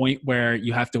to a point where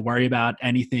you have to worry about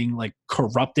anything like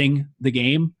corrupting the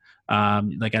game. I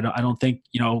don't think,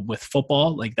 with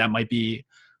football, like that might be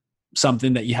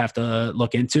something that you have to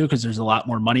look into because there's a lot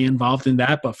more money involved in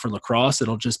that. But for lacrosse,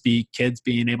 it'll just be kids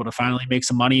being able to finally make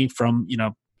some money from,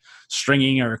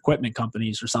 stringing or equipment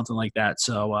companies or something like that.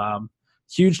 So,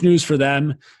 huge news for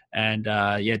them. And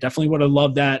definitely would have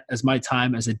loved that as my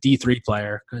time as a D3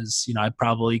 player, because I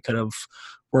probably could have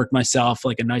worked myself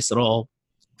like a nice little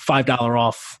 $5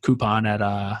 off coupon at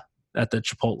the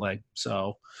Chipotle.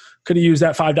 So could have used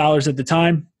that $5 at the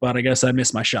time, but I guess I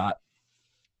missed my shot.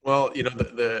 Well,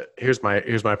 here's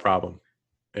my problem,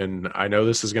 and I know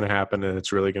this is going to happen, and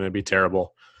it's really going to be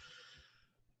terrible.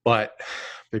 But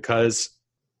because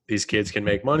these kids can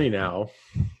make money now,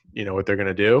 you know what they're going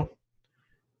to do?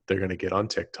 They're going to get on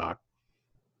TikTok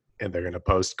and they're going to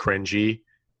post cringy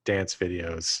dance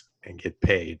videos and get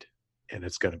paid, and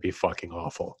it's going to be fucking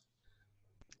awful.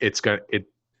 It's going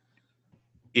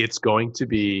to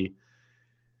be.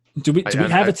 Do we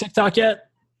have a TikTok yet?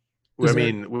 Is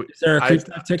there a Crease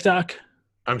TikTok?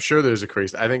 I'm sure there's a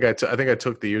Crease. I think I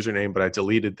took the username, but I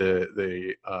deleted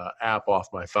the app off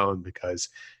my phone because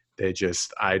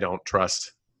I don't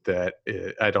trust that.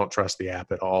 I don't trust the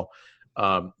app at all.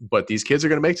 But these kids are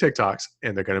going to make TikToks,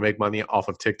 and they're going to make money off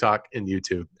of TikTok and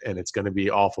YouTube, and it's going to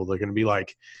be awful. They're going to be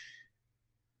like,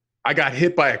 I got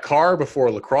hit by a car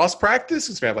before lacrosse practice.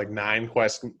 It's gonna have like 9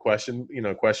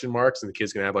 question marks, and the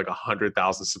kid's gonna have like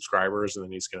 100,000 subscribers, and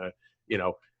then he's gonna,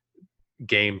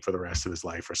 game for the rest of his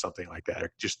life or something like that,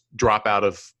 or just drop out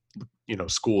of,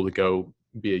 school to go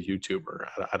be a YouTuber.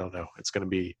 I don't know. It's gonna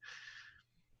be.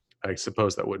 I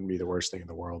suppose that wouldn't be the worst thing in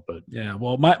the world, but yeah.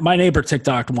 Well, my neighbor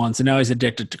TikToked once, and now he's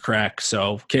addicted to crack.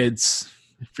 So kids,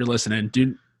 if you're listening,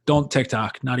 don't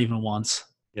TikTok, not even once.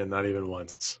 Yeah, not even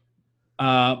once.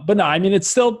 But no, I mean, it's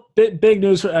still big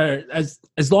news as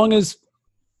long as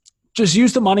just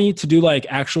use the money to do like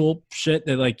actual shit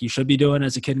that like you should be doing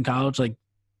as a kid in college. Like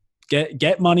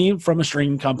get money from a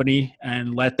streaming company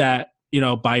and let that,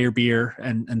 buy your beer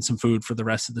and some food for the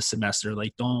rest of the semester.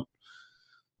 Like don't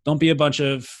be a bunch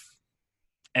of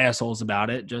assholes about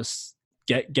it. Just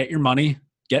get your money,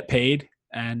 get paid,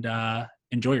 and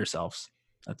enjoy yourselves.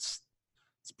 It's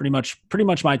pretty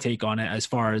much my take on it as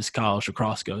far as college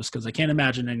lacrosse goes, because I can't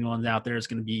imagine anyone out there is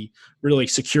going to be really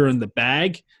secure in the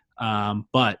bag.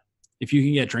 But if you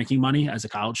can get drinking money as a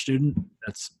college student,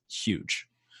 that's huge.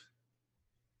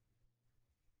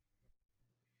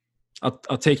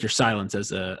 I'll take your silence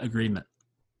as a agreement,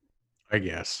 I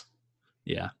guess.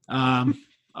 Yeah.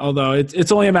 Although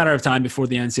it's only a matter of time before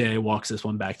the NCAA walks this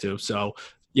one back too. So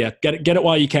yeah, get it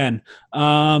while you can.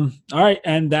 All right.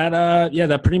 And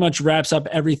that pretty much wraps up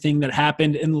everything that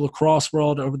happened in the lacrosse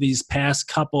world over these past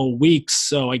couple weeks.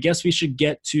 So I guess we should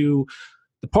get to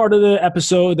the part of the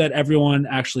episode that everyone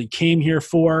actually came here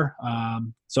for.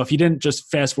 So if you didn't just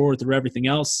fast forward through everything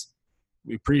else,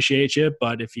 we appreciate you.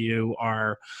 But if you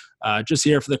are just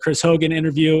here for the Chris Hogan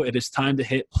interview, it is time to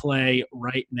hit play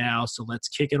right now. So let's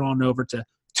kick it on over to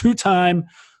 2-time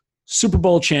Super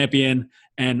Bowl champion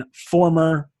and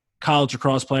former college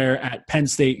lacrosse player at Penn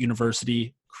State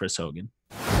University, Chris Hogan.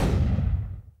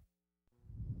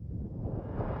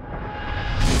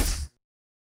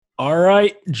 All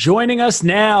right, joining us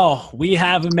now, we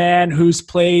have a man who's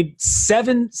played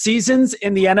 7 seasons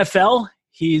in the NFL.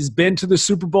 He's been to the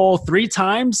Super Bowl 3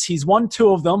 times. He's won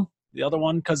 2 of them. The other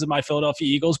one because of my Philadelphia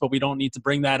Eagles, but we don't need to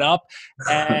bring that up.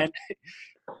 And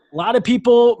a lot of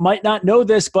people might not know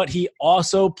this, but he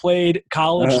also played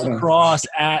college lacrosse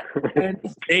at Penn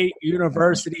State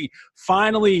University.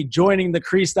 Finally joining the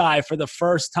crease dive for the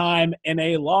first time in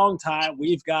a long time.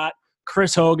 We've got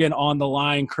Chris Hogan on the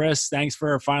line. Chris, thanks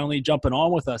for finally jumping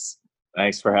on with us.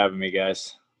 Thanks for having me,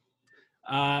 guys.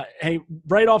 Hey,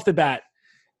 right off the bat,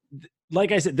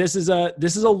 like I said, this is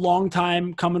a long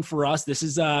time coming for us. This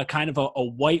is kind of a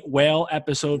white whale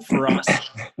episode for us.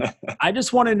 I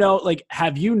just want to know, like,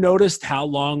 have you noticed how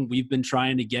long we've been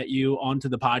trying to get you onto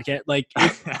the podcast? Like,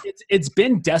 it's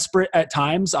been desperate at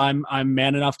times. I'm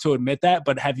man enough to admit that,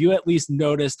 but have you at least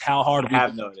noticed how hard I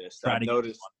have noticed?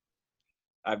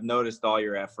 I've noticed all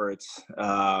your efforts.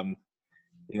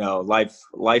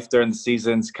 Life during the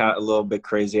season's kind of a little bit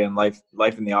crazy, and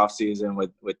life in the off season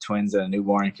with twins and a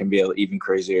newborn can be even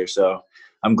crazier. So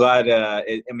I'm glad.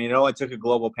 It only took a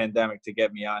global pandemic to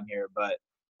get me on here, but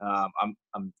I'm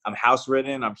house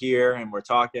ridden. I'm here, and we're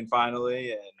talking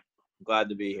finally, and I'm glad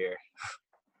to be here.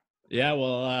 Yeah,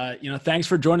 well, thanks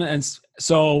for joining. And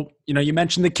so, you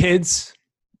mentioned the kids.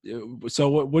 So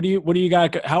what do you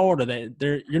got? How old are they?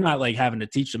 You're not like having to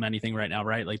teach them anything right now,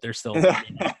 right? Like they're still.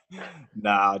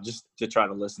 No, just to try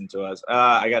to listen to us.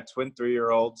 I got twin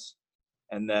 3-year-olds,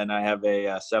 and then I have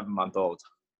a 7-month-old.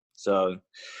 So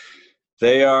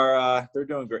they are they're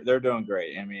doing great. They're doing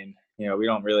great. I mean, we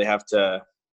don't really have to.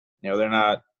 They're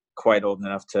not quite old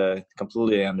enough to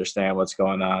completely understand what's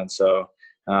going on. So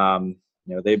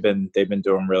they've been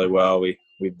doing really well. We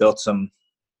built a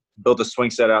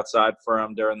swing set outside for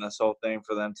them during this whole thing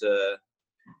for them to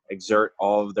exert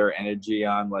all of their energy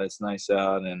on when it's nice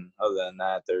out. And other than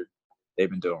that, they've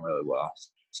been doing really well.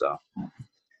 So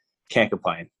can't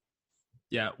complain.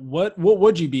 Yeah. What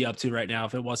would you be up to right now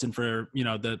if it wasn't for,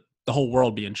 the whole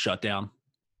world being shut down?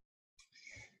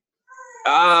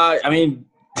 Life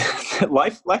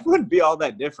wouldn't be all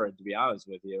that different, to be honest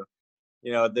with you.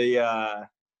 The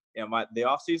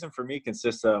off season for me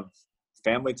consists of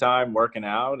family time, working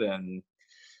out, and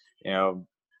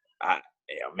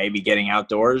maybe getting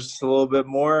outdoors a little bit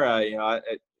more. It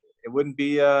really wouldn't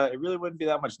be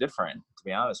that much different, to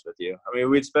be honest with you. I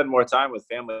mean, we'd spend more time with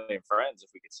family and friends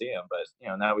if we could see them, but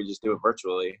now we just do it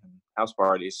virtually, house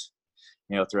parties,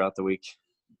 throughout the week.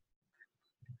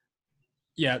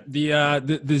 Yeah,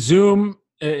 the Zoom.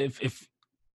 If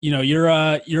you're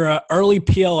a early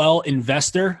PLL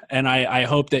investor, and I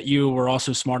hope that you were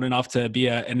also smart enough to be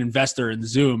an investor in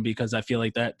Zoom, because I feel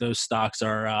like that those stocks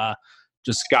are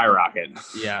just skyrocket.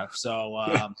 Yeah. So,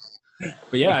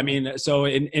 but yeah, I mean, so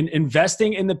in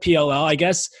investing in the PLL, I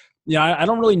guess I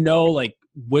don't really know like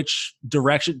which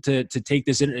direction to take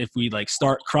this in, if we like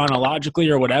start chronologically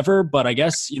or whatever, but I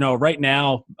guess, right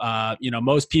now,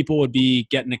 most people would be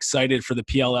getting excited for the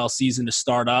PLL season to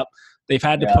start up. They've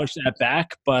had to push that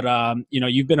back, but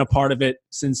you've been a part of it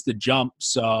since the jump.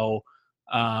 So,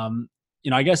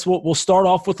 I guess we'll start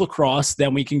off with lacrosse,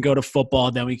 then we can go to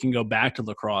football, then we can go back to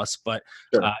lacrosse. But,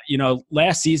 Sure.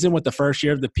 Last season with the first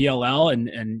year of the PLL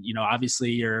and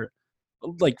obviously you're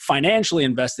like financially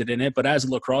invested in it, but as a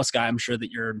lacrosse guy, I'm sure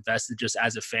that you're invested just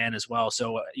as a fan as well.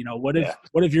 So, what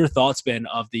have your thoughts been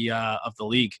of the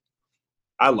league?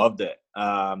 I loved it.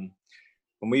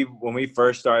 When we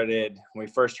first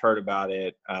heard about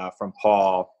it from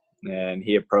Paul, and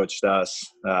he approached us,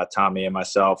 Tommy and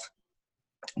myself,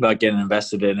 about getting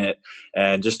invested in it,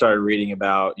 and just started reading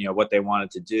about what they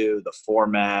wanted to do, the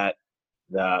format,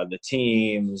 the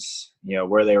teams,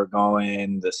 where they were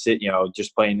going, the city,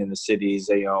 just playing in the cities,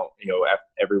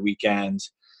 every weekend,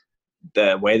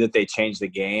 the way that they changed the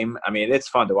game. I mean, it's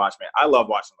fun to watch, man. I love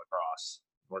watching lacrosse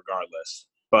regardless,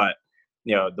 but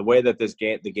the way that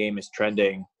the game is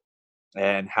trending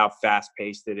and how fast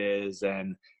paced it is,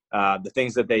 and the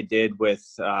things that they did with,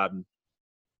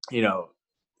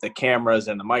 the cameras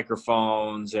and the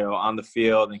microphones, on the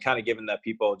field, and kind of giving that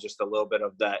people just a little bit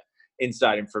of that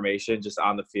inside information just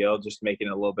on the field, just making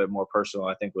it a little bit more personal,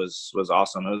 I think was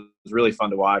awesome. It was really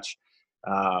fun to watch.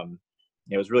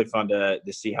 It was really fun to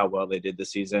see how well they did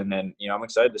this season, and I'm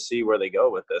excited to see where they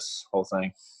go with this whole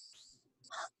thing.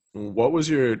 What would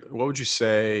you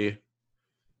say?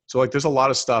 So like, there's a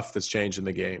lot of stuff that's changed in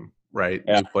the game, right?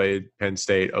 Yeah. You played Penn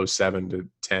State 07 to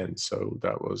 10. So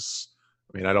that was,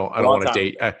 I don't want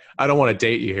to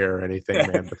date you here or anything,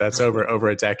 man, but that's over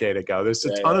a decade ago. There's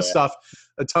a ton of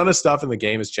stuff in the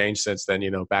game has changed since then.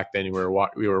 Back then we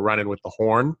were running with the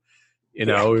horn, you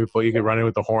could run in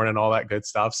with the horn and all that good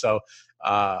stuff. So,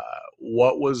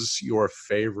 what was your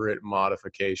favorite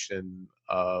modification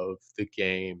of the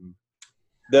game?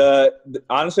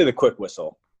 Honestly, the quick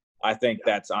whistle. I think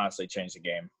that's honestly changed the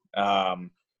game.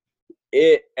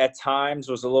 It at times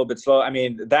was a little bit slow. I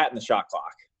mean, that and the shot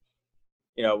clock.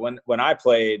 When I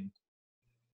played,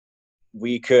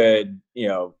 we could,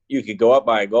 you could go up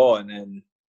by a goal and then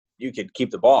you could keep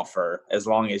the ball for as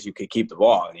long as you could keep the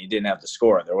ball, and you didn't have to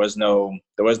score. There was no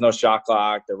shot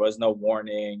clock. There was no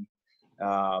warning.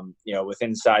 Within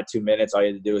inside 2 minutes, all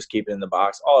you had to do was keep it in the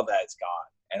box. All of that is gone.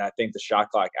 And I think the shot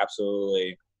clock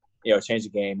absolutely, changed the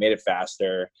game, made it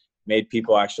faster, made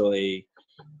people actually,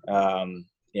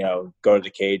 go to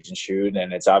the cage and shoot.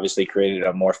 And it's obviously created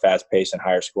a more fast-paced and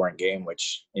higher-scoring game,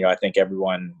 which, I think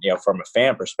everyone, from a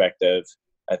fan perspective,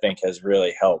 I think has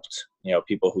really helped,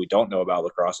 people who don't know about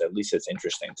lacrosse. At least it's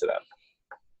interesting to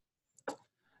them.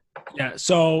 Yeah.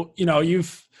 So,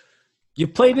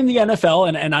 you've played in the NFL,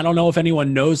 and I don't know if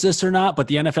anyone knows this or not, but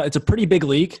the NFL, it's a pretty big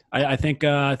league. I think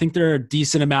there are a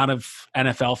decent amount of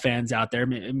NFL fans out there,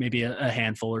 maybe a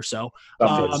handful or so.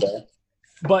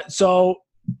 But so,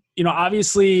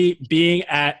 obviously being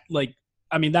at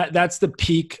that's the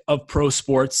peak of pro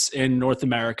sports in North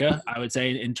America, I would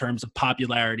say, in terms of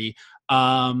popularity.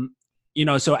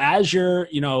 So as you're,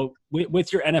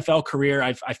 with your NFL career,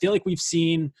 I feel like we've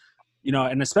seen,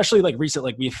 and especially like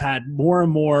recently, we've had more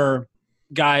and more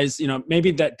guys,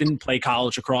 maybe that didn't play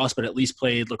college lacrosse, but at least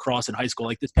played lacrosse in high school.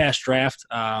 Like this past draft,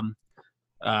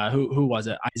 who was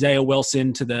it? Isaiah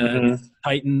Wilson to the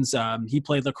Titans. He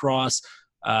played lacrosse.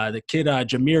 The kid,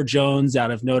 Jameer Jones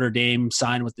out of Notre Dame,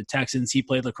 signed with the Texans. He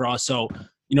played lacrosse. So,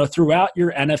 throughout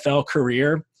your NFL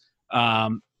career,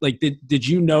 did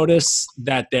you notice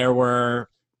that there were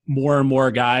more and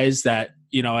more guys that,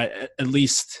 at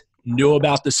least knew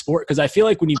about the sport? Because I feel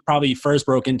like when you probably first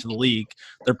broke into the league,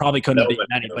 there probably couldn't be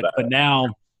many. But now,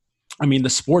 the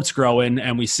sport's growing,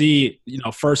 and we see,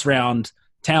 first round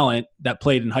talent that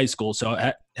played in high school.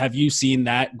 So have you seen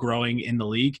that growing in the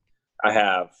league? I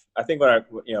have. I think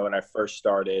when I first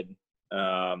started,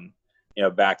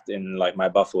 back in like my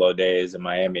Buffalo days in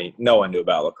Miami, no one knew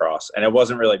about lacrosse, and it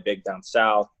wasn't really big down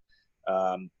south.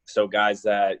 So guys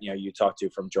that you talk to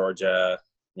from Georgia,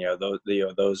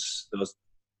 those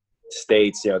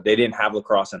states, they didn't have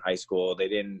lacrosse in high school. They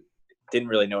didn't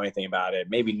really know anything about it.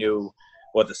 Maybe knew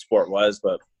what the sport was,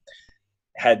 but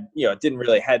had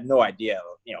no idea,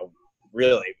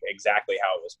 really exactly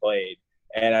how it was played.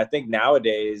 And I think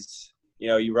nowadays,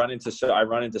 I run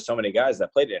into so many guys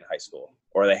that played it in high school,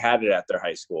 or they had it at their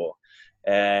high school.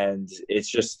 And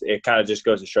it kind of just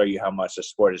goes to show you how much the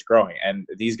sport is growing. And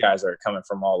these guys are coming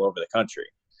from all over the country,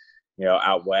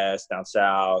 out west, down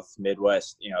south,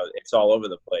 Midwest, it's all over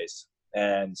the place.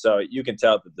 And so you can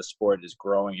tell that the sport is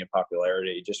growing in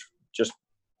popularity just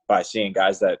by seeing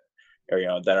guys that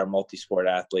that are multi-sport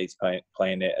athletes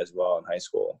playing it as well in high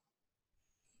school.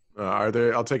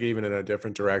 I'll take it even in a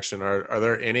different direction. Are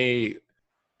there any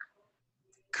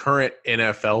current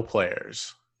NFL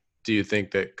players, do you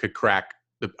think, that could crack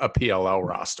a PLL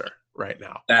roster right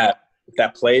now?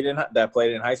 That played in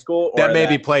high school, or that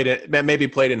maybe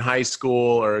played in high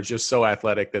school, or just so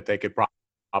athletic that they could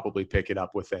probably pick it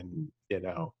up within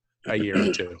a year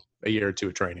or two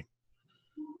of training.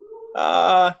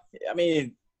 I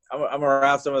mean, I'm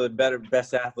around some of the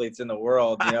best athletes in the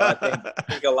world. I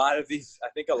think a lot of these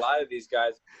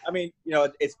guys. I mean,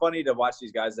 it's funny to watch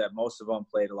these guys that most of them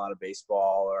played a lot of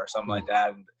baseball or something like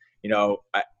that. And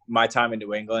my time in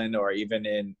New England or even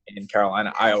in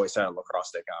Carolina, I always had a lacrosse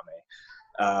stick on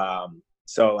me.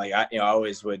 So like I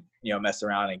always would mess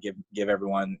around and give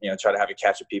everyone try to have a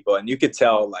catch with people, and you could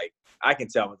tell I can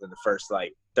tell within the first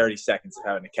 30 seconds of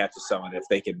having to catch with someone if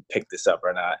they can pick this up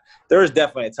or not. There is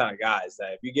definitely a ton of guys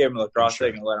that if you give them a lacrosse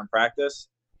stick and let them practice,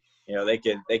 they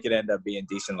could end up being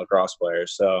decent lacrosse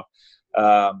players. So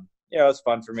it's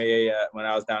fun for me. When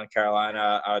I was down in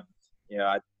Carolina, I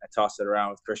tossed it around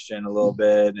with Christian a little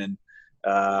bit, and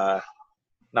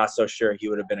not so sure he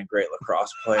would have been a great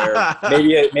lacrosse player.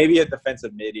 maybe a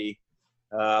defensive midi.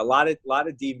 A lot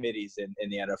of D middies in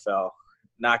the NFL.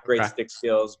 Not great stick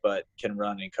skills, but can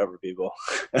run and cover people.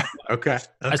 Okay.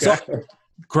 I saw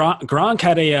Gronk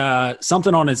had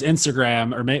something on his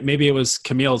Instagram, or maybe it was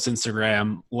Camille's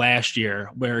Instagram last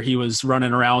year, where he was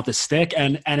running around with a stick,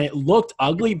 and it looked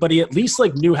ugly, but he at least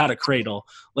knew how to cradle.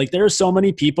 There are so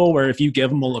many people where if you give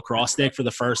them a lacrosse stick for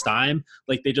the first time,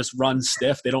 they just run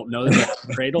stiff. They don't know that they have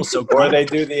to cradle. So or they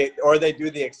do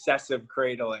the excessive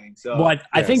cradling. So well,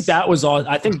 I think that was all.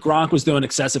 I think Gronk was doing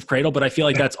excessive cradle, but I feel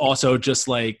like that's also just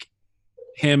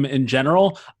him in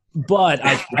general. But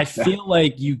I feel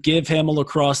like you give him a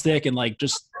lacrosse stick and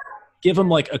just give him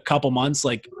a couple months,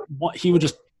 he would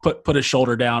just put his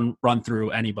shoulder down, run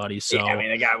through anybody. So yeah, I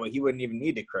mean, the guy, he wouldn't even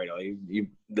need to cradle.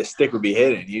 The stick would be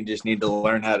hidden. You just need to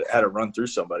learn how to run through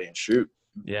somebody and shoot.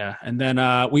 Yeah, and then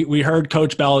we heard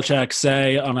Coach Belichick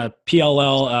say on a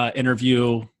PLL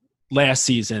interview last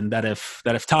season that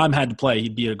if Tom had to play,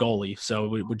 he'd be a goalie. So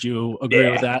would you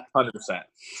agree with that? 100%.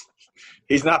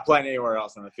 He's not playing anywhere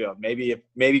else on the field.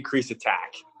 Maybe crease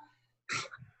attack.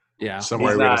 Yeah.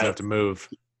 Somewhere he doesn't have to move.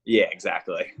 Yeah,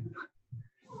 exactly.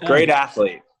 Great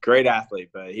athlete,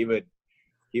 but he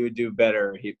would do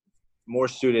better. He more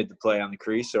suited to play on the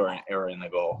crease or in the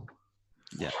goal.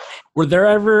 Yeah. Were there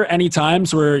ever any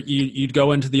times where you'd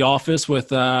go into the office with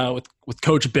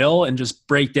Coach Bill and just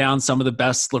break down some of the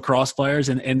best lacrosse players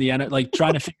in the end,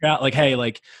 trying to figure out hey,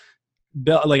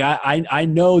 Bill, I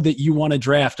know that you want to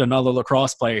draft another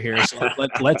lacrosse player here, so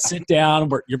let's sit down.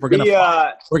 We're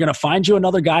gonna find you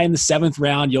another guy in the 7th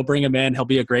round. You'll bring him in. He'll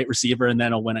be a great receiver, and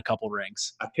then he'll win a couple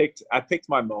rings. I picked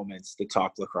my moments to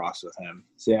talk lacrosse with him.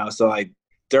 So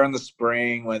during the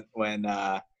spring when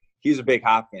he's a big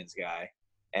Hopkins guy,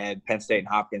 and Penn State and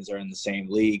Hopkins are in the same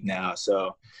league now.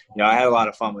 So I had a lot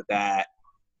of fun with that.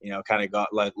 Kind of got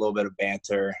a little bit of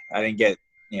banter. I didn't get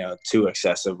too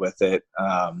excessive with it,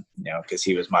 because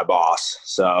he was my boss.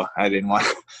 So I didn't want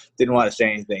to say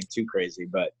anything too crazy,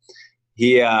 but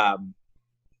he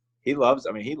loves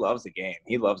the game.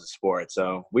 He loves the sport.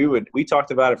 So we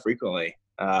talked about it frequently.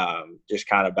 Just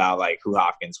kind of about who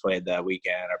Hopkins played that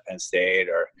weekend, or Penn State,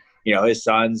 or, his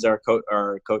sons are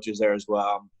coaches there as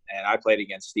well. And I played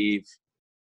against Steve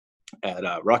at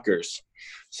Rutgers.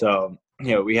 So,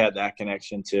 we had that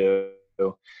connection too.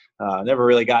 Never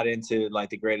really got into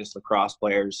the greatest lacrosse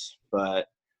players, but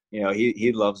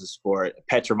he loves the sport.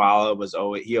 Petramala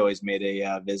always made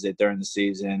a visit during the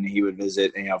season. He would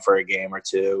visit for a game or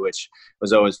two, which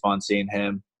was always fun seeing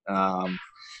him.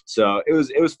 So it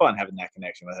was fun having that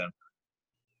connection with him.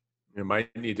 You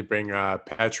might need to bring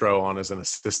Petro on as an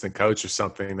assistant coach or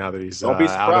something now that he's don't be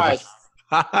surprised.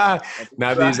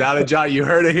 Now that he's out of job, you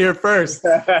heard it here first.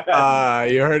 You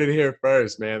heard it here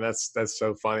first, man. That's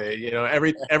so funny.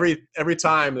 Every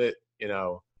time that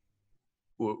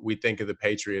we think of the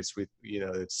Patriots,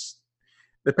 it's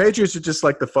the Patriots are just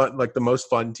the most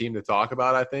fun team to talk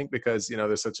about. I think because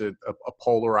there's such a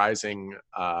polarizing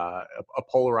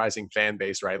fan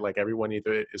base, right? Everyone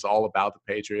either is all about the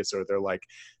Patriots or they're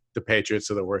the Patriots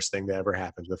are the worst thing that ever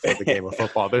happened before the game of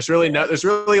football. There's really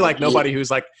nobody who's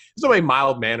there's nobody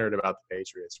mild-mannered about the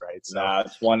Patriots, right? So, nah,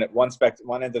 it's one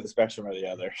end of the spectrum or the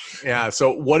other. Yeah.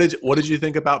 So what did you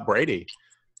think about Brady?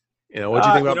 What did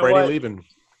you think about Brady leaving?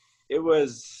 I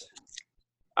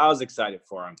was excited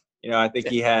for him. I think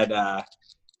he had,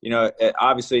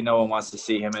 obviously no one wants to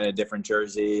see him in a different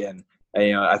jersey, and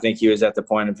I think he was at the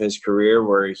point of his career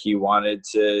where he wanted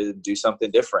to do something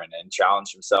different and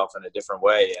challenge himself in a different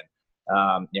way. And,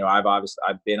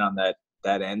 I've been on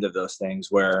that end of those things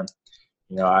where,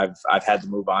 I've had to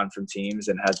move on from teams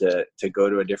and had to go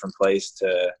to a different place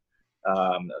to,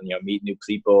 meet new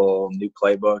people, new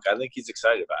playbook. I think he's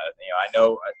excited about it. I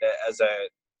know as a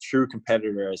true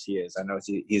competitor as he is, I know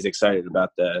he's excited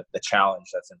about the challenge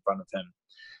that's in front of him.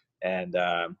 And,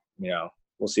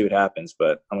 we'll see what happens,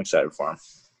 but I'm excited for him.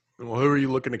 Well, who are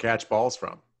you looking to catch balls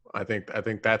from? I think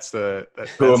that's the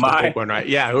big one, right?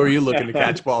 Yeah. Who are you looking to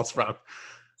catch balls from?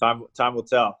 Time will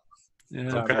tell. Yeah.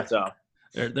 Time will tell.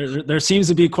 There seems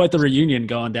to be quite the reunion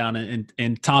going down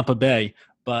in Tampa Bay,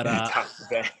 but Tampa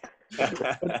Bay.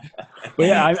 but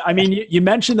yeah, I mean, you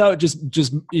mentioned though,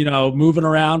 just moving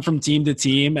around from team to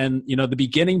team, and the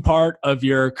beginning part of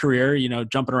your career,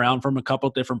 jumping around from a couple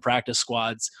different practice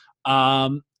squads. I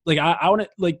want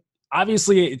to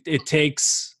obviously it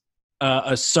takes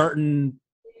a certain,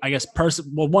 I guess,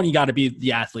 person. Well, one, you got to be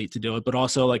the athlete to do it, but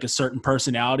also like a certain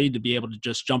personality to be able to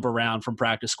just jump around from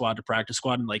practice squad to practice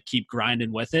squad and like keep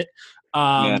grinding with it.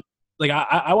 I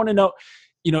want to know,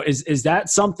 is that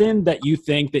something that you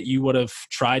think that you would have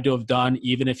tried to have done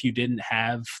even if you didn't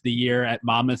have the year at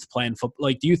Monmouth playing football?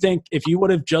 Like, do you think if you would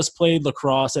have just played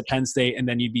lacrosse at Penn State and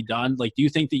then you'd be done, like, do you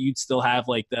think that you'd still have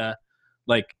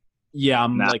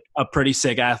I'm like a pretty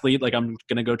sick athlete, like I'm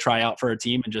going to go try out for a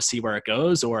team and just see where it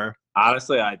goes? Or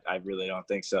honestly, I really don't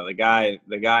think so. The guy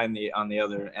on the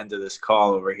other end of this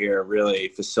call over here really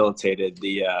facilitated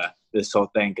this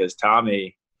whole thing, because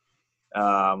Tommy,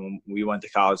 we went to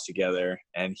college together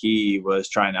and he was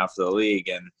trying out for the league,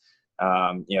 and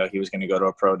he was going to go to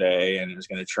a pro day and was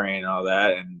going to train and all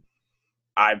that, and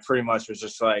I pretty much was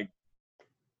just like,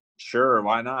 sure,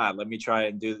 why not? Let me try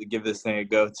and give this thing a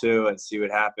go too and see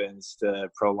what happens, to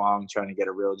prolong trying to get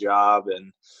a real job.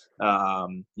 And,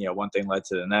 one thing led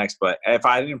to the next. But if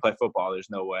I didn't play football, there's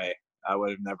no way. I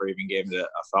would have never even given it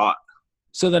a thought.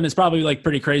 So then it's probably like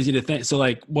pretty crazy to think. So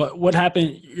like what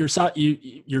happened?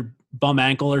 Your bum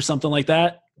ankle or something like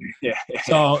that? Yeah.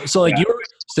 So like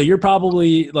you're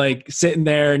probably like sitting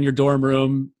there in your dorm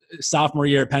room sophomore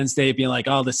year at Penn State being like,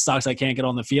 oh, this sucks, I can't get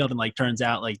on the field, and like turns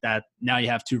out like that now you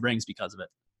have 2 rings because of it.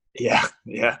 Yeah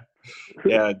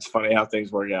It's funny how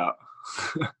things work out.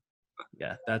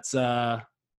 Yeah, that's I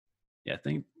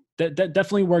think that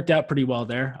definitely worked out pretty well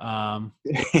there.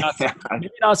 Maybe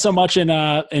not so much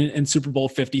in Super Bowl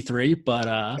 53, but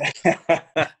oh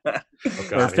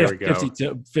God, here we go.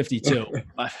 52.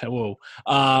 Whoa.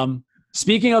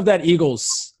 Speaking of that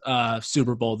Eagles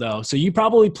Super Bowl, though, so you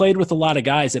probably played with a lot of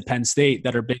guys at Penn State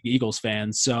that are big Eagles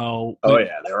fans. So,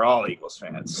 they're all Eagles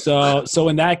fans. So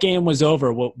when that game was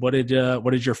over, what did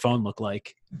your phone look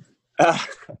like?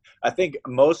 I think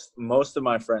most of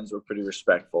my friends were pretty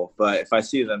respectful, but if I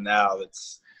see them now,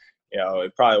 it's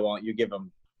it probably won't. You give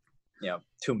them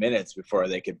 2 minutes before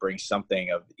they could bring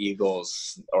something of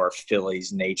Eagles or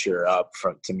Phillies nature up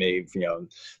to me.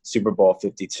 Super Bowl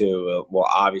 52 will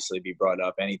obviously be brought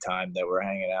up anytime that we're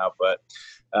hanging out. But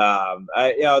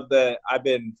I've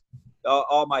been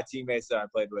all my teammates that I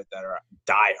played with that are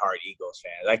diehard Eagles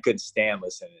fans. I couldn't stand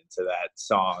listening to that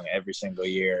song every single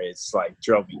year. It's like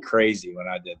drove me crazy when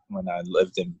I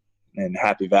lived in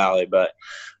Happy Valley. But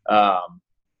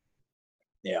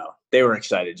they were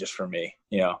excited just for me.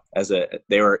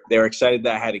 They were excited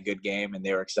that I had a good game, and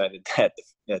they were excited that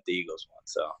the Eagles won.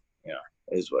 So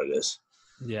it is what it is.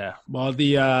 Yeah. Well,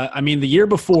 the year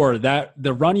before that,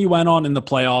 the run you went on in the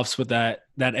playoffs with that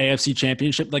AFC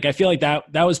Championship, like I feel like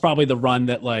that was probably the run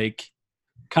that like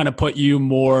kind of put you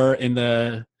more in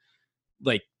the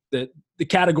like the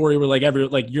category where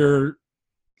like you're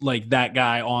like that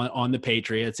guy on the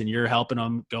Patriots and you're helping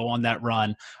them go on that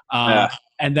run.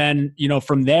 And then,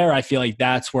 from there, I feel like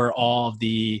that's where all of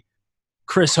the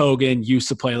Chris Hogan used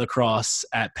to play lacrosse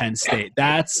at Penn State.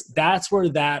 That's where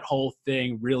that whole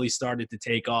thing really started to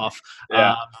take off.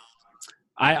 Yeah.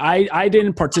 I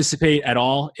didn't participate at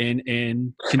all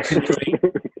in continuing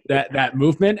that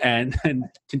movement and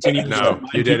continue. No,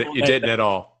 you didn't. You didn't at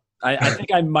all. I think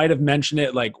I might have mentioned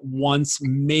it like once,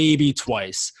 maybe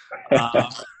twice.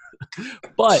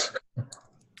 But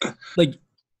like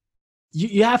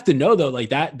you have to know though, like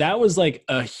that was like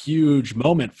a huge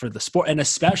moment for the sport, and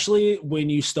especially when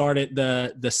you started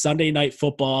the Sunday night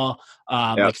football,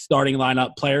 like starting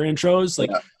lineup player intros, like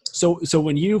so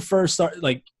when you first started,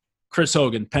 like Chris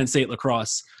Hogan, Penn State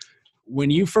lacrosse,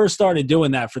 when you first started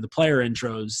doing that for the player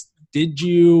intros, did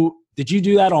you did you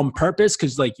do that on purpose?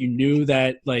 Cause like you knew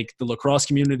that like the lacrosse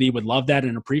community would love that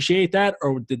and appreciate that?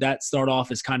 Or did that start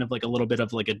off as kind of like a little bit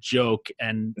of like a joke?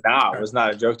 And no, it was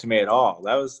not a joke to me at all.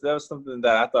 That was something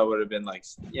that I thought would have been like,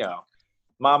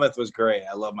 Monmouth was great.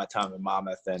 I love my time in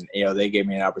Monmouth, and they gave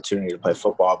me an opportunity to play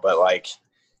football. But like,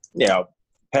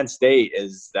 Penn State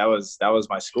that was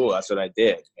my school. That's what I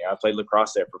did. I played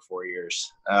lacrosse there for 4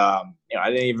 years. I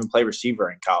didn't even play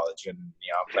receiver in college, and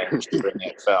I'm playing receiver in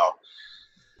the NFL.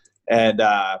 And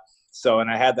and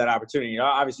I had that opportunity.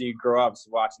 Obviously you grow up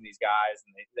watching these guys,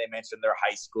 and they mentioned their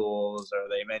high schools, or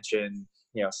they mentioned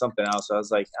something else. So I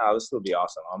was like, oh, this will be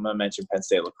awesome. I'm gonna mention Penn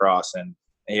State lacrosse, and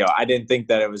I didn't think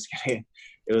that it was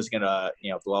gonna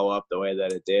blow up the way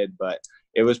that it did, but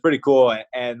it was pretty cool.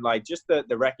 And like just the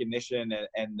recognition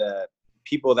and the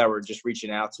people that were just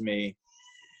reaching out to me,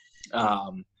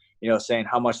 saying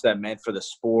how much that meant for the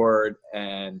sport,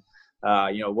 and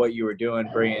what you were doing,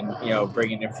 bringing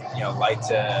light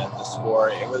to the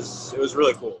sport. It was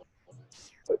really cool.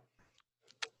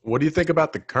 What do you think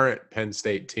about the current Penn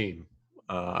State team?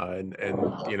 And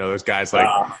those guys like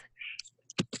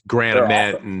Grant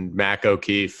Ament awesome. And Mac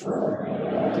O'Keefe.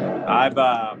 I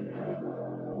got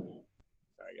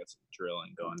some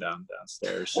drilling going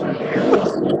downstairs.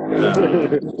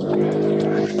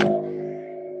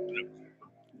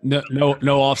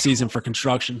 No off season for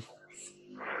construction.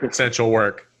 Essential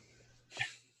work.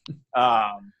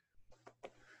 I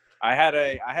had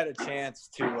a chance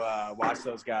to watch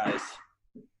those guys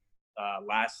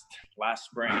last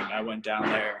spring. I went down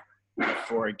there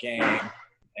for a game,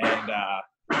 and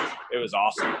it was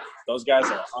awesome. Those guys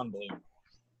are unbelievable.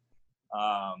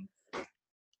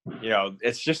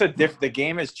 It's just the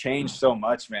game has changed so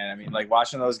much, man. I mean, like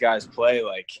watching those guys play,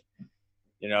 like,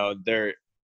 they're,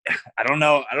 I don't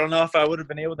know if I would have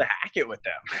been able to hack it with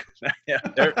them.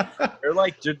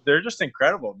 they're just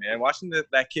incredible, man. Watching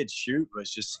that kid shoot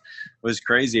was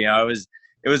crazy. It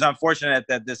was unfortunate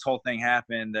that this whole thing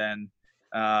happened, and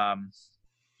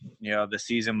the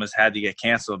season had to get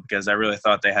canceled, because I really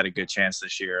thought they had a good chance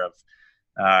this year of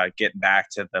getting back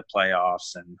to the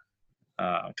playoffs, and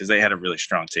because they had a really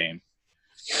strong team.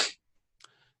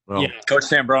 Well, yeah, Coach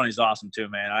Tambroni's awesome too,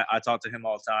 man. I talk to him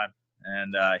all the time,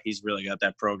 and he's really got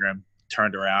that program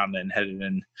turned around and headed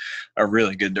in a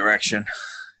really good direction.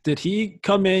 Did he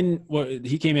come in?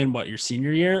 He came in your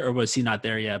senior year, or was he not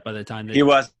there yet by the time he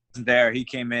wasn't there? He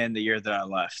came in the year that I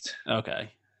left. Okay.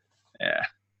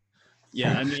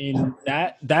 Yeah. I mean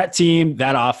that team,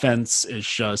 that offense is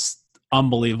just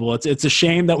unbelievable. It's a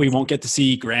shame that we won't get to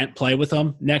see Grant play with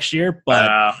them next year,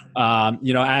 but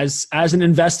as an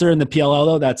investor in the PLL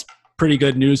though, that's pretty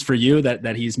good news for you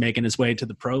that he's making his way to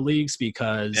the pro leagues,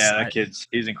 because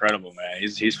he's incredible, man.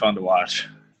 He's fun to watch.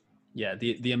 Yeah,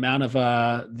 the amount of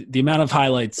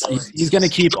highlights, he's going to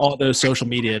keep all those social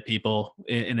media people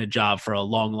in a job for a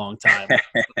long time.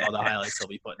 All the highlights he'll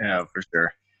be putting. Yeah, for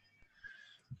sure.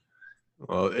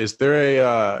 Well, is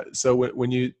there so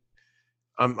when you,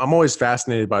 I'm always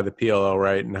fascinated by the PLL,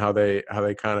 right, and how they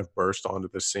kind of burst onto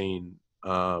the scene.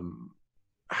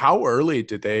 How early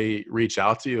did they reach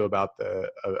out to you about the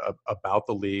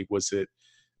league? Was it,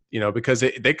 because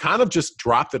they kind of just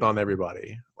dropped it on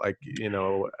everybody. Like,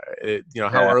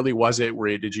 how early was it? Were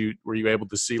you able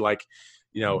to see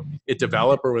it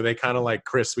develop, or were they kind of like,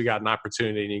 Chris, we got an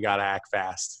opportunity and you got to act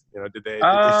fast? Did they?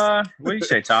 What do you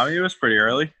say, Tommy? It was pretty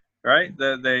early, right?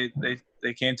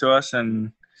 They came to us,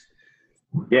 and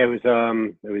yeah, it was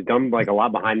done like a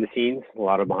lot behind the scenes,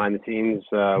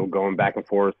 going back and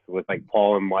forth with like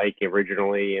Paul and Mike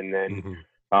originally, and then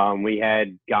we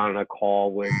had gotten a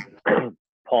call with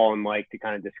Paul and Mike to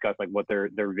kind of discuss like what their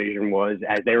vision was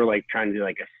as they were like trying to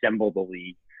like assemble the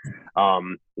league.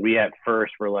 We at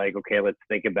first were like, okay, let's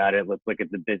think about it. Let's look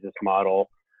at the business model.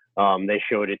 They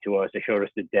showed it to us. They showed us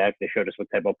the deck. They showed us what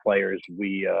type of players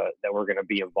that were going to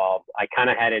be involved. I kind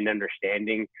of had an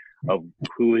understanding of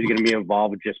who was going to be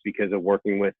involved just because of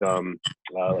working with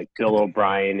like Bill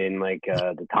O'Brien and like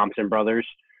the Thompson brothers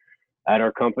at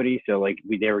our company. So like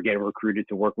they were getting recruited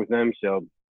to work with them. So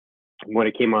when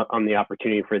it came up on the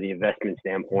opportunity for the investment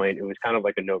standpoint, it was kind of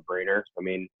like a no-brainer. I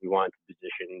mean, we wanted to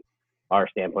position our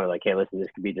standpoint like, hey, listen, this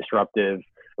could be disruptive.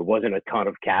 It wasn't a ton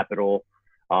of capital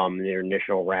in their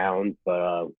initial round,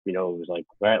 but it was like,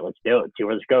 all right, let's do it. See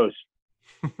where this goes.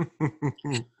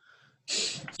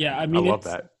 Yeah, I mean, I love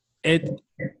that.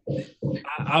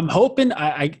 I'm hoping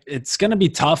it's going to be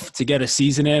tough to get a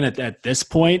season in at this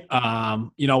point,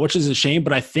 which is a shame.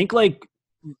 But I think like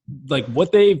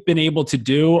what they've been able to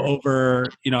do over,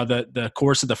 the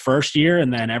course of the first year,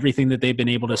 and then everything that they've been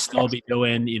able to still be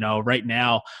doing, right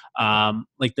now,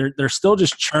 like they're still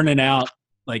just churning out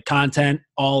like content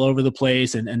all over the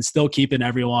place and still keeping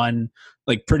everyone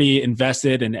like pretty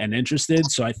invested and interested.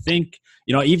 So I think,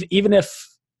 even if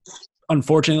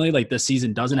unfortunately like this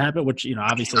season doesn't happen, which,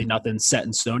 obviously nothing's set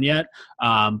in stone yet.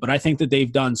 But I think that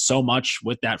they've done so much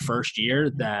with that first year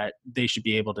that they should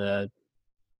be able to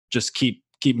just keep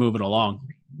moving along.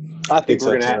 I think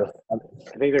they're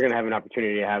gonna have an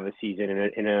opportunity to have a season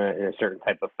in a certain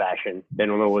type of fashion. They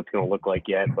don't know what it's gonna look like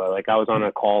yet, but like I was on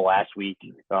a call last week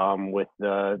with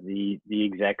the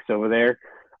execs over there,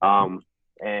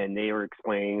 and they were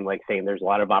explaining, like saying there's a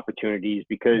lot of opportunities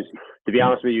because, to be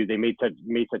honest with you, they made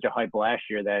such a hype last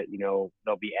year that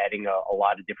they'll be adding a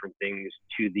lot of different things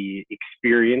to the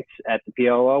experience at the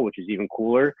PLO, which is even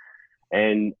cooler.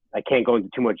 And I can't go into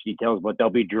too much details, but they'll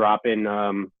be dropping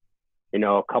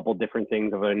a couple different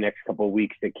things over the next couple of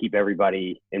weeks to keep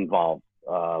everybody involved.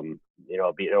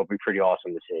 It'll be pretty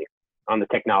awesome to see on the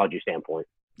technology standpoint.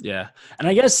 Yeah. And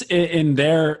I guess in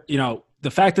their,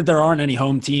 the fact that there aren't any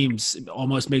home teams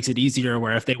almost makes it easier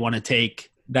where if they want to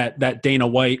take that Dana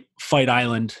White Fight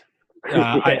Island,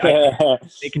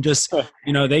 they can just,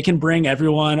 they can bring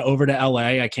everyone over to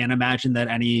LA. I can't imagine that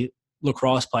any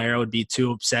lacrosse player would be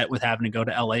too upset with having to go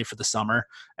to LA for the summer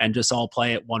and just all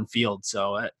play at one field.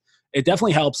 So it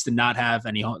definitely helps to not have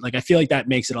any home. Like, I feel like that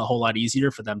makes it a whole lot easier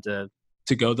for them to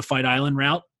go the Fight Island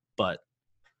route, but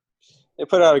they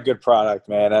put out a good product,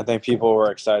 man. I think people were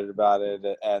excited about it,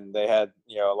 and they had,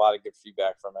 a lot of good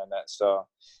feedback from it. So,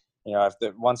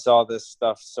 once all this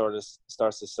stuff sort of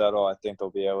starts to settle, I think they'll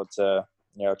be able to,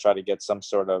 try to get some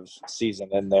sort of season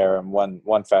in there in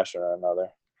one fashion or another.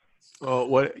 Well,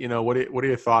 what are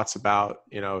your thoughts about,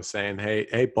 saying,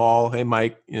 hey, Paul, hey,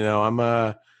 Mike, I'm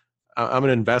an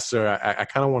investor. I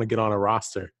kind of want to get on a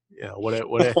roster.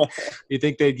 You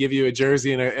think they'd give you a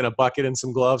jersey and a bucket and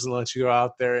some gloves and let you go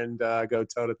out there and go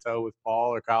toe to toe with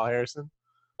Paul or Kyle Harrison?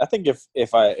 I think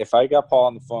if I got Paul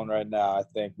on the phone right now, I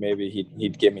think maybe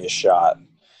he'd give me a shot.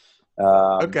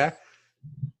 Okay.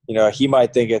 He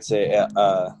might think it's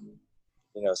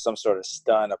some sort of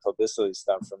stunt, a publicity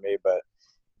stunt for me, but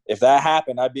if that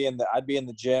happened, I'd be in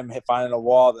the gym, finding a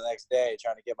wall the next day,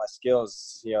 trying to get my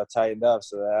skills, tightened up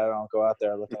so that I don't go out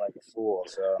there looking like a fool.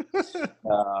 So,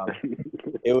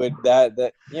 it would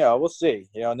we'll see.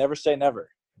 Never say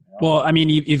never. Well, I mean,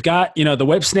 you've got the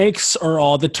Whip Snakes are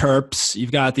all the Terps.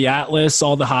 You've got the Atlas,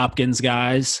 all the Hopkins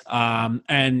guys,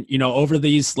 and over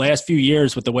these last few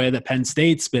years with the way that Penn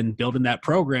State's been building that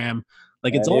program.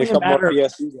 Like, it's only a matter of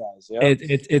guys, yep.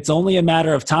 It's only a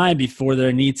matter of time before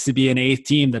there needs to be an eighth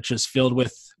team that's just filled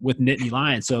with Nittany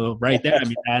Lions. So right there, I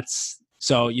mean, that's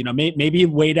so maybe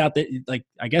wait out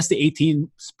I guess the 18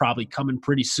 is probably coming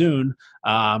pretty soon,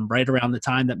 right around the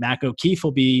time that Mac O'Keefe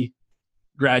will be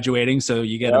graduating. So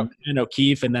you get an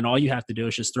O'Keefe, and then all you have to do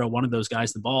is just throw one of those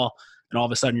guys the ball, and all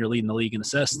of a sudden you're leading the league in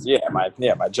assists. Yeah,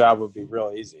 my job would be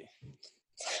real easy.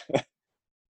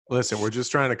 Listen, we're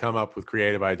just trying to come up with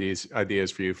creative ideas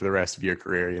for you for the rest of your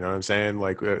career. You know what I'm saying?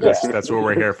 Like, that's what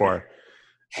we're here for.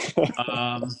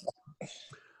 All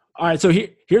right. So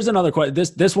here's another question.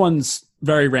 This one's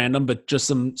very random, but just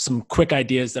some quick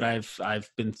ideas that I've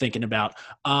been thinking about.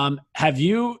 Have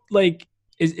you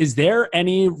is there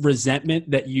any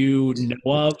resentment that you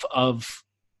know of?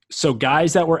 So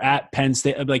guys that were at Penn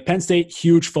State, like Penn State,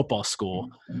 huge football school.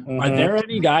 Mm-hmm. Are there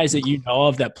any guys that you know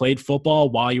of that played football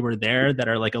while you were there that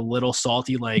are like a little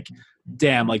salty, like,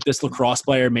 damn, like this lacrosse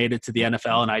player made it to the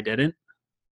NFL and I didn't?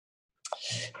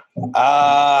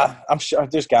 I'm sure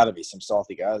there's got to be some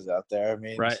salty guys out there. I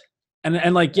mean, right.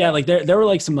 And like, yeah, like there were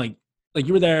like some like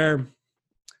you were there.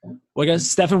 Well, I guess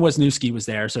Stefan Wisniewski was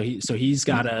there. So he's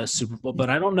got a Super Bowl, but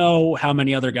I don't know how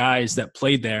many other guys that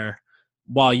played there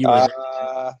while you were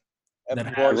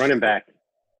running back.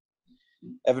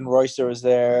 Evan Royster was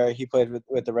there. He played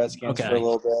with the Redskins for a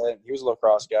little bit. He was a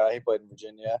lacrosse guy. He played in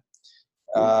Virginia.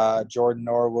 Jordan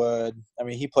Norwood. I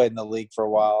mean, he played in the league for a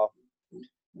while.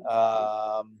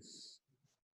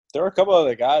 There were a couple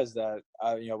other guys that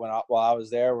while I was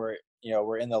there were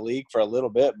in the league for a little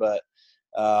bit, but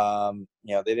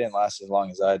they didn't last as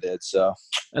long as I did. So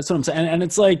that's what I'm saying. And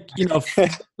it's like,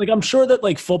 like I'm sure that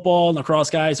like football and lacrosse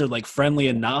guys are like friendly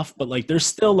enough, but like there's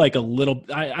still like a little,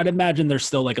 I'd imagine there's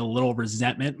still like a little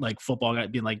resentment, like football guys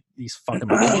being like these fucking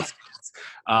kids.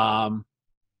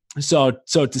 So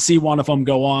to see one of them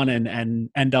go on and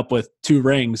end up with 2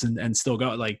 rings and still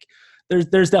go, like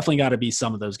there's definitely got to be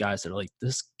some of those guys that are like,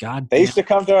 this goddamn. They used to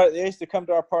come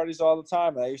to our parties all the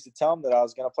time, and I used to tell them that I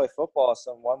was going to play football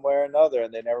one way or another,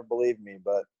 and they never believed me.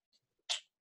 But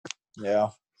yeah,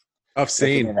 tough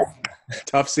scene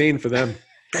for them.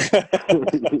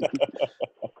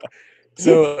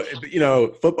 So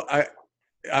football.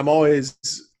 I'm always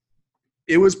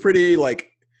it was pretty like,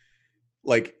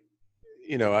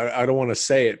 you know, I don't want to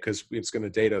say it because it's going to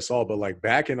date us all, but like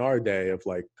back in our day of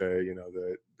like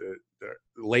the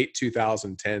late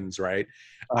 2010s, right?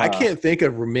 I can't think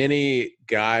of many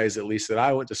guys, at least that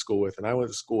I went to school with, and I went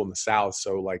to school in the South,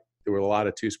 so like there were a lot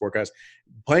of two-sport guys.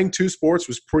 Playing two sports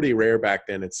was pretty rare back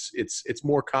then. It's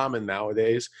more common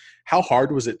nowadays. How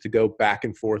hard was it to go back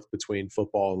and forth between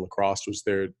football and lacrosse? Was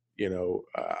there, you know,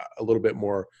 a little bit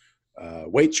more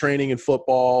weight training in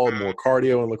football, more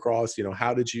cardio in lacrosse? You know,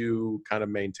 how did you kind of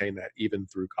maintain that even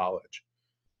through college?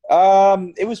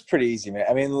 It was pretty easy, man.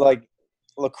 I mean, like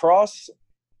lacrosse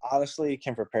honestly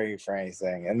can prepare you for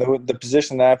anything. And the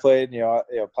position that I played, you know,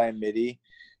 playing midi,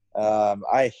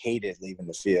 I hated leaving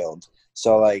the field.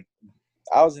 So like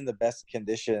I was in the best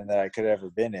condition that I could have ever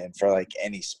been in for like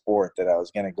any sport that I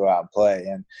was going to go out and play.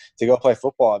 And to go play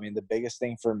football, I mean, the biggest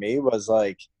thing for me was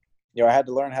like, you know, I had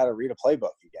to learn how to read a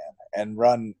playbook again and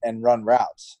run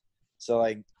routes. So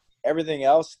like everything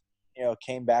else, you know,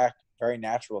 came back very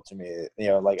natural to me. You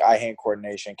know, like eye-hand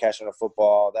coordination, catching a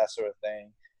football, that sort of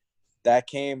thing. That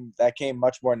came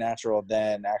much more natural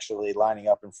than actually lining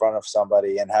up in front of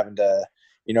somebody and having to,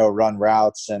 you know, run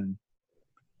routes and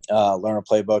learn a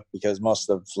playbook, because most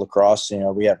of lacrosse, you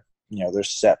know, we have, you know, there's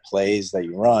set plays that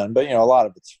you run, but, you know, a lot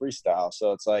of it's freestyle.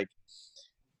 So it's like,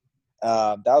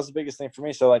 that was the biggest thing for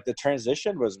me. So like the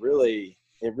transition was really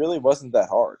wasn't that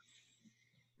hard.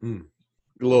 A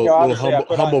little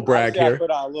humble brag here. I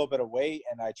put on a little bit of weight,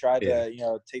 and I tried to, you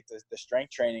know, take the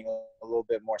strength training a little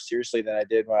bit more seriously than I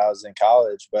did when I was in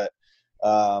college. But,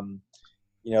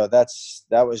 you know, that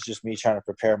was just me trying to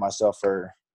prepare myself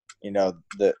for, you know,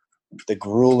 the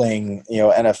grueling, you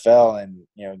know, NFL and,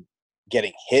 you know,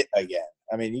 getting hit again.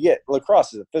 I mean,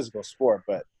 lacrosse is a physical sport,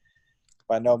 but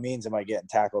by no means am I getting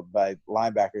tackled by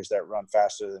linebackers that run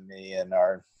faster than me and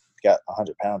got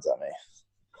 100 pounds on me.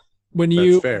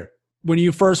 That's fair. When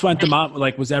you first went to Mont,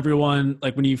 like, was everyone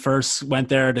like, when you first went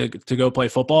there to go play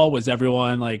football, was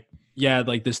everyone like, yeah,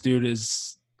 like this dude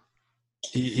is,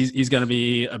 he's going to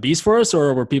be a beast for us?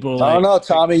 Or were people like, I don't know,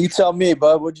 Tommy, you tell me,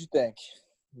 bud, what'd you think?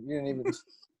 You didn't even.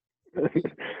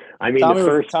 I mean,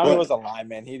 Tommy was a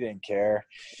lineman. He didn't care.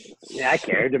 Yeah, I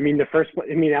cared. I mean,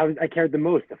 I cared the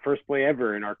most. The first play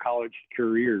ever in our college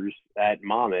careers at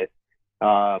Monmouth.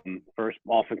 First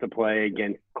offensive play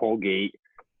against Colgate.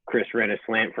 Chris ran a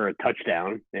slant for a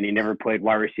touchdown, and he never played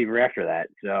wide receiver after that.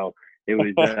 So it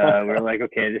was, we were like,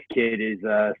 okay, this kid is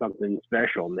something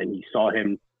special. And then you saw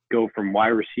him go from wide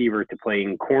receiver to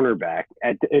playing cornerback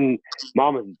in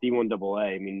Monmouth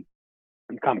D1AA. I mean,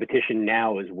 competition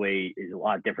now is a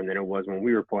lot different than it was when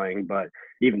we were playing, but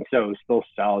even so, still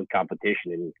solid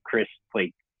competition. And Chris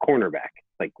played cornerback,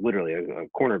 like literally a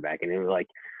cornerback. And it was like,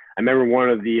 I remember one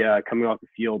of the coming off the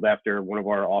field after one of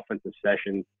our offensive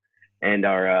sessions, and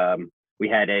our we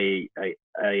had a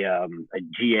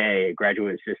GA, a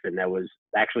graduate assistant, that was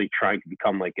actually trying to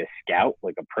become like a scout,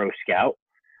 like a pro scout.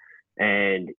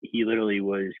 And he literally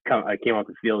I came off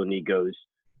the field and he goes,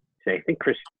 "Say, I think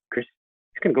Chris he's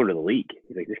gonna go to the league."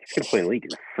 He's like, "This kid's gonna play in the league.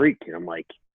 He's a freak." And I'm like,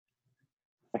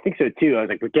 "I think so too." I was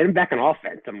like, "But get him back on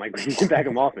offense." I'm like, "Get him back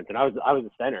on offense." And I was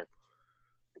a center.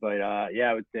 But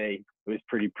yeah, I would say it was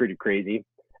pretty crazy.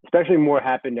 Especially more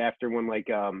happened after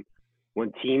when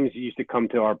teams used to come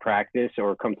to our practice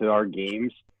or come to our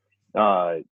games.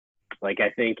 Like I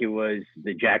think it was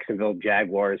the Jacksonville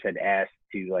Jaguars had asked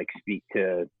to like speak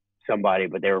to somebody,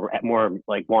 but they were more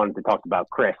like wanted to talk about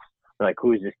Chris. They're like,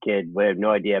 "Who is this kid? We have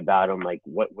no idea about him. Like,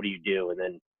 what do you do?" And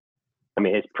then, I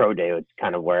mean, his pro day was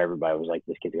kind of where everybody was like,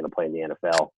 "This kid's going to play in the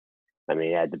NFL." I mean,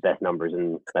 he had the best numbers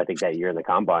in, I think, that year in the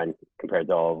combine compared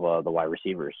to all of the wide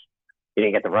receivers. He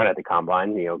didn't get to run at the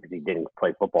combine, you know, because he didn't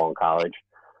play football in college.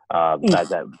 Besides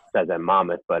that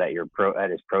Monmouth, but at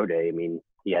his pro day, I mean,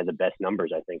 he had the best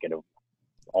numbers, I think, out of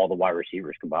all the wide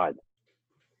receivers combined.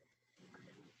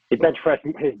 He bench pressed.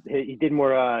 He did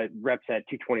more reps at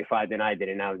 225 than I did,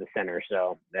 and I was a center.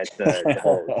 So that's the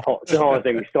whole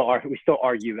thing. We still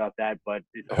argue about that, but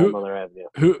it's a whole other avenue.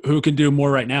 Who can do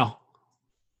more right now?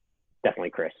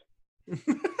 Definitely Chris.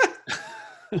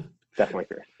 Definitely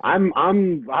Chris.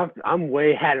 I'm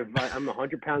way ahead of. I'm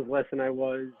 100 pounds less than I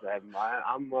was.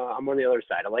 I'm on the other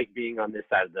side. I like being on this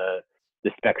side of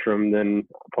the spectrum than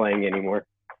playing anymore.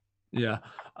 Yeah.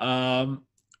 Well,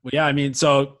 yeah. I mean,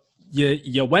 so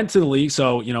you went to the league.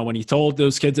 So you know when you told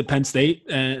those kids at Penn State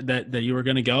that you were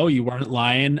going to go, you weren't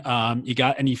lying. You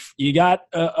got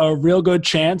a real good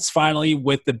chance finally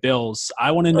with the Bills.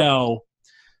 I want to know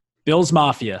Bills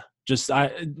Mafia. Just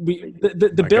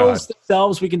the Bills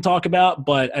themselves we can talk about,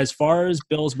 but as far as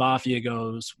Bills Mafia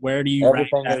goes, where do you rank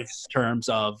that in terms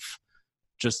of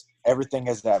just everything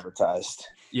is advertised?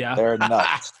 Yeah. They're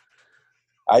nuts.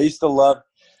 I used to love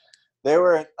 –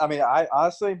 I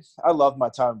honestly loved my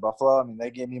time in Buffalo. I mean,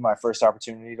 they gave me my first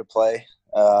opportunity to play,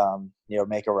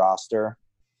 make a roster.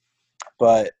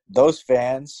 But those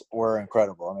fans were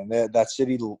incredible. I mean, that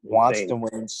city wants to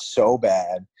win so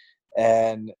bad.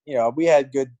 And, we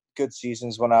had good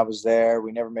seasons when I was there.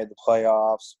 We never made the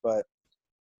playoffs. But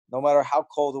no matter how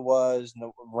cold it was,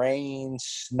 no rain,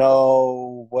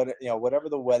 snow, whatever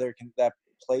the weather, that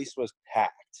place was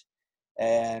packed.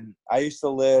 And I used to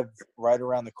live right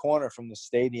around the corner from the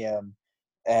stadium.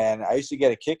 And I used to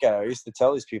get a kick out of it. I used to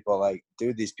tell these people, like,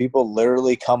 dude, these people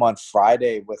literally come on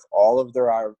Friday with all of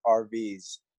their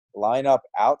RVs, line up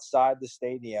outside the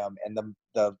stadium, and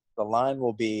the line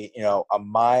will be, a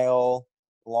mile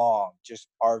long, just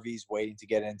RVs waiting to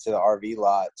get into the RV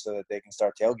lot so that they can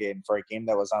start tailgating for a game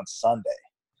that was on Sunday.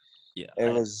 Yeah,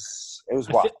 it was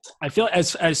wild. I feel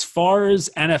as far as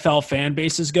NFL fan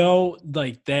bases go,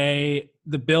 like the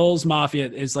Bills Mafia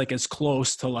is like as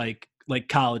close to like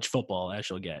college football as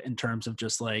you'll get in terms of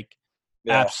just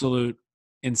absolute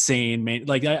insane.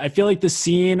 Like I feel like the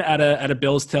scene at a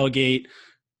Bills tailgate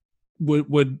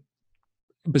would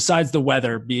besides the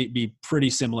weather be pretty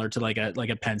similar to like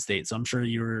a Penn State. So I'm sure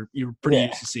you were pretty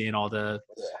used to seeing all the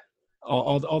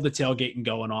tailgating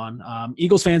going on.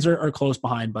 Eagles fans are close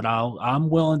behind, but I'm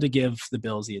willing to give the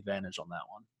Bills the advantage on that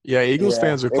one. Yeah, Eagles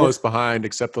fans are close behind,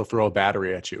 except they'll throw a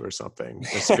battattery at you or something,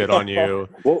 they spit on you,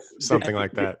 something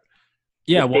like that.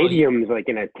 Yeah, the stadium's like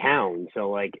in a town, so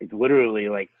like it's literally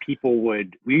like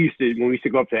when we used to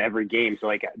go up to every game. So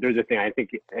like there's a thing I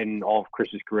think in all of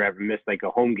Chris's career I ever missed like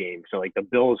a home game. So like the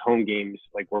Bills home games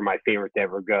like were my favorite to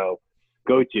ever go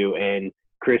to. And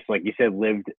Chris, like you said,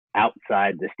 lived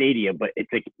outside the stadium, but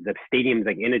it's like the stadium's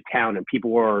like in a town and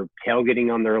people were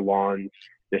tailgating on their lawns.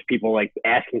 There's people like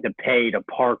asking to pay to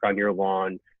park on your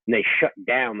lawn, and they shut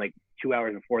down like 2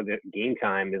 hours before the game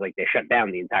time. Like they shut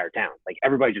down the entire town. Like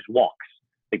everybody just walks.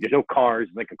 Like there's no cars,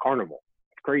 like a carnival.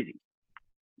 It's crazy.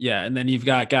 Yeah, and then you've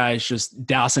got guys just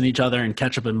dousing each other in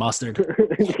ketchup and mustard.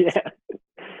 Yeah.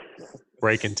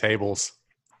 Breaking tables.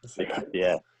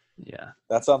 Yeah.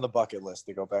 That's on the bucket list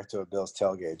to go back to a Bills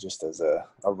tailgate just as a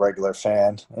regular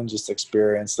fan and just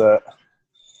experience that.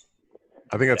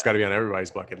 I think that's got to be on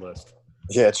everybody's bucket list.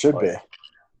 Yeah, it should be.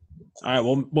 All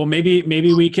right. Well, maybe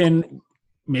we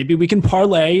can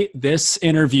parlay this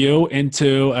interview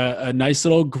into a nice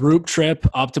little group trip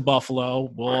up to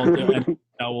Buffalo.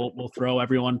 We'll throw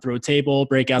everyone through a table,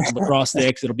 break out the lacrosse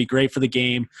sticks. It'll be great for the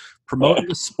game, promoting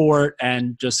the sport,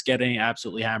 and just getting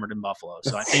absolutely hammered in Buffalo.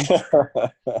 So I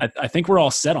think we're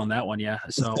all set on that one. Yeah.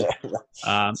 So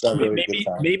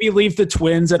maybe leave the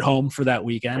twins at home for that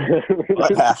weekend.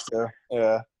 Might have to.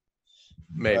 Yeah.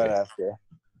 Maybe. Might have to.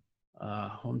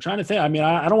 I'm trying to think. I mean,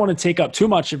 I don't want to take up too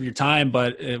much of your time,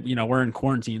 but we're in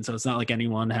quarantine, so it's not like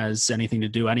anyone has anything to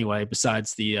do anyway.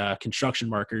 Besides the construction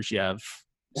workers you have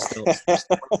still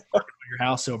working on your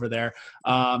house over there.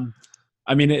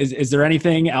 I mean, is there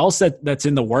anything else that's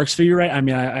in the works for you, right? I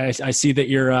mean, I see that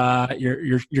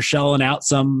you're shelling out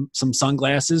some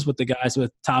sunglasses with the guys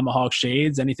with Tomahawk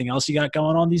shades. Anything else you got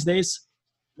going on these days?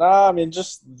 No, I mean,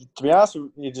 just to be honest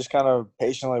with you, just kind of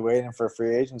patiently waiting for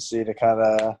free agency to kind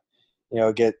of,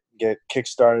 get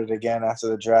kick-started again after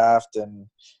the draft. And,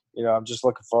 I'm just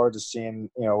looking forward to seeing,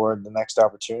 where the next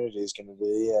opportunity is going to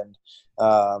be. And,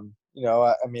 I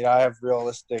mean, I have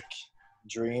realistic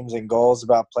dreams and goals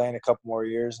about playing a couple more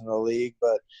years in the league,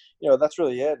 but, that's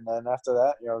really it. And then after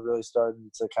that, really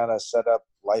starting to kind of set up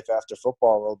life after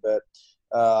football a little bit.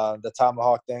 The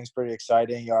Tomahawk thing's pretty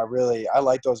exciting. I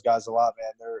like those guys a lot,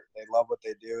 man. They love what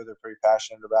they do. They're pretty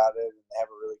passionate about it, and they have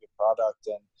a really good product.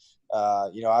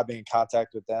 And I've been in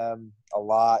contact with them a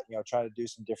lot. Trying to do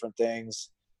some different things,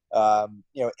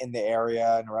 in the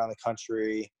area and around the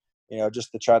country.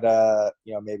 Just to try to,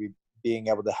 maybe being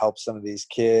able to help some of these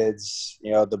kids.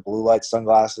 The blue light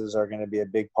sunglasses are going to be a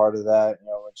big part of that.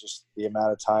 Just the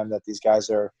amount of time that these guys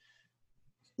are.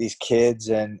 These kids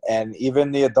and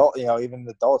even the adult, even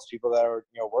the adults, people that are,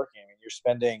 working.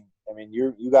 I mean,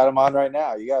 you got them on right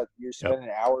now. You're spending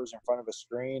hours in front of a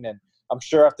screen, and I'm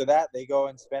sure after that they go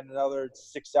and spend another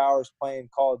 6 hours playing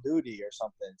Call of Duty or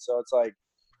something. So it's like,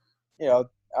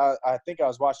 I think I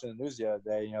was watching the news the other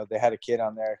day. They had a kid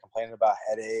on there complaining about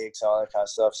headaches, all that kind of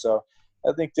stuff. So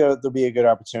I think there'll be a good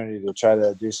opportunity to try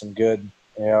to do some good,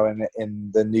 in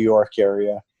the New York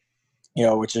area.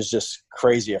 Which is just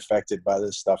crazy affected by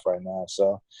this stuff right now.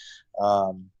 So,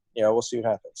 we'll see what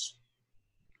happens.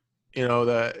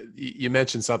 You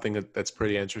mentioned something that's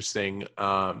pretty interesting.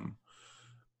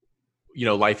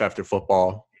 Life after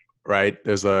football, right?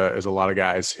 There's a lot of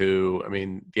guys who, I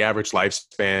mean, the average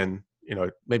lifespan,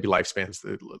 maybe lifespan's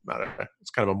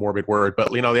it's kind of a morbid word,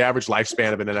 but the average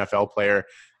lifespan of an NFL player,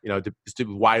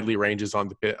 widely ranges on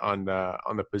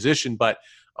the position. But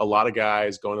a lot of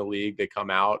guys go in the league, they come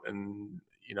out, and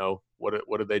what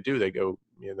do they do? They go,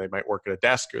 they might work at a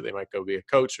desk, or they might go be a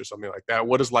coach or something like that.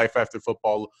 What does life after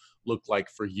football look like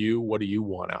for you? What do you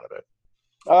want out of it?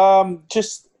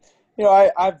 Just,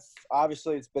 I've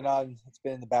obviously it's been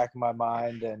in the back of my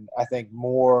mind, and I think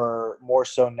more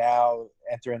so now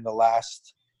entering the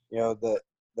last, the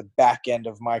back end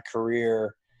of my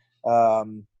career.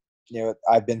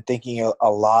 I've been thinking a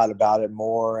lot about it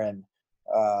more, and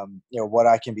what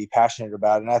I can be passionate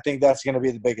about. And I think that's going to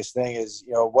be the biggest thing is,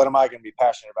 what am I going to be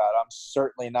passionate about? I'm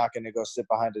certainly not going to go sit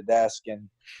behind a desk and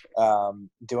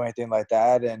do anything like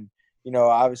that. And,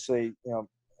 obviously,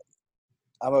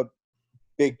 I'm a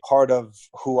big part of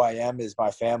who I am is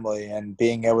my family, and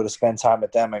being able to spend time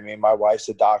with them. I mean, my wife's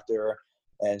a doctor,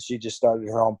 and she just started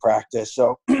her own practice.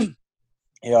 So, I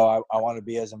want to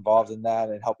be as involved in that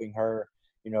and helping her,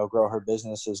 grow her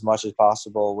business as much as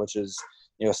possible, which is,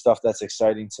 stuff that's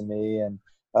exciting to me. And,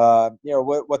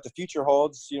 what the future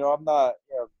holds, I'm not,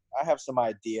 I have some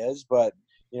ideas, but,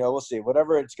 we'll see.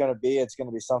 Whatever it's going to be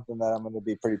something that I'm going to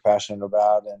be pretty passionate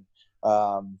about.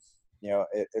 And,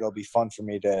 it'll be fun for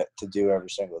me to do every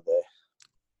single day.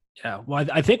 Yeah, well,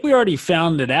 I think we already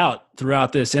found it out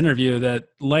throughout this interview that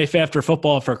life after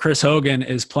football for Chris Hogan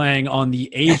is playing on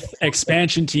the 8th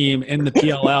expansion team in the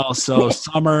PLL. So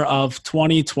summer of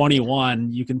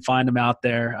 2021, you can find him out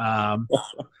there.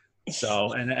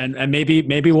 So and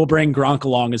maybe we'll bring Gronk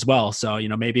along as well. So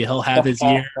maybe he'll have his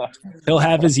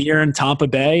year in Tampa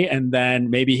Bay, and then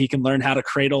maybe he can learn how to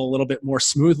cradle a little bit more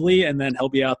smoothly, and then he'll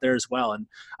be out there as well. And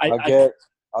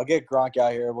I'll get Gronk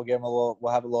out here. We'll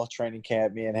have a little training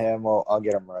camp, me and him. I'll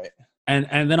get him right.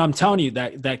 And then I'm telling you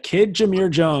that kid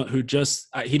Jameer Jones, who just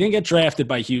he didn't get drafted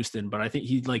by Houston, but I think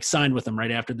he signed with them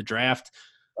right after the draft.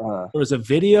 There was a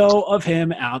video of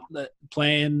him out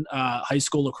playing high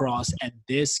school lacrosse, and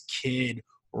this kid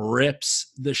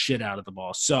rips the shit out of the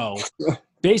ball. So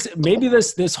maybe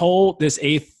this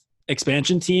 8th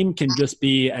expansion team can just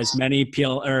be as many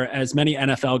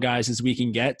NFL guys as we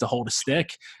can get to hold a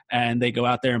stick, and they go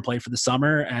out there and play for the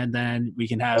summer, and then we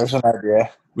can have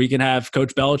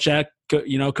Coach Belichick,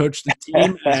 coach the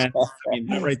team. And I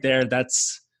mean, right there,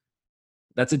 that's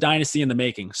a dynasty in the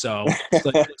making. So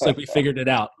it's like we figured it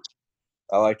out.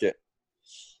 I like it.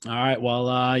 All right. Well,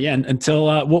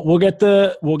 until we'll get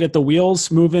the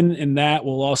wheels moving in that.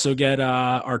 We'll also get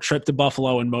our trip to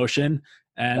Buffalo in motion.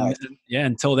 And nice.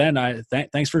 Until then,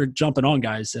 thanks for jumping on,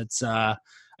 guys. It's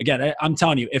again, I'm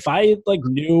telling you, if I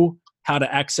knew how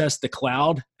to access the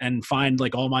cloud and find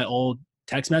all my old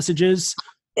text messages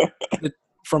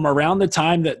from around the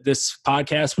time that this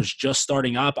podcast was just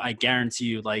starting up, I guarantee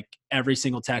you, every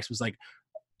single text was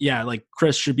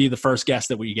Chris should be the first guest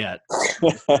that we get.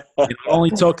 It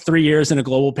only took 3 years in a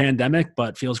global pandemic,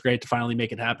 but feels great to finally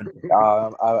make it happen.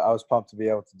 I was pumped to be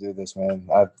able to do this, man.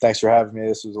 Thanks for having me.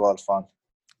 This was a lot of fun.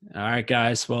 All right,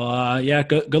 guys. Well,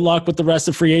 good luck with the rest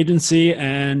of free agency,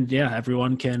 and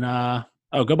everyone can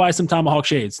go buy some Tomahawk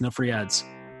shades. No free ads.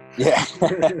 Yeah.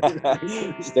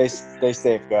 Stay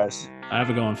safe, guys. Have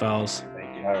a good one, fellas.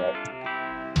 Thank you. All right.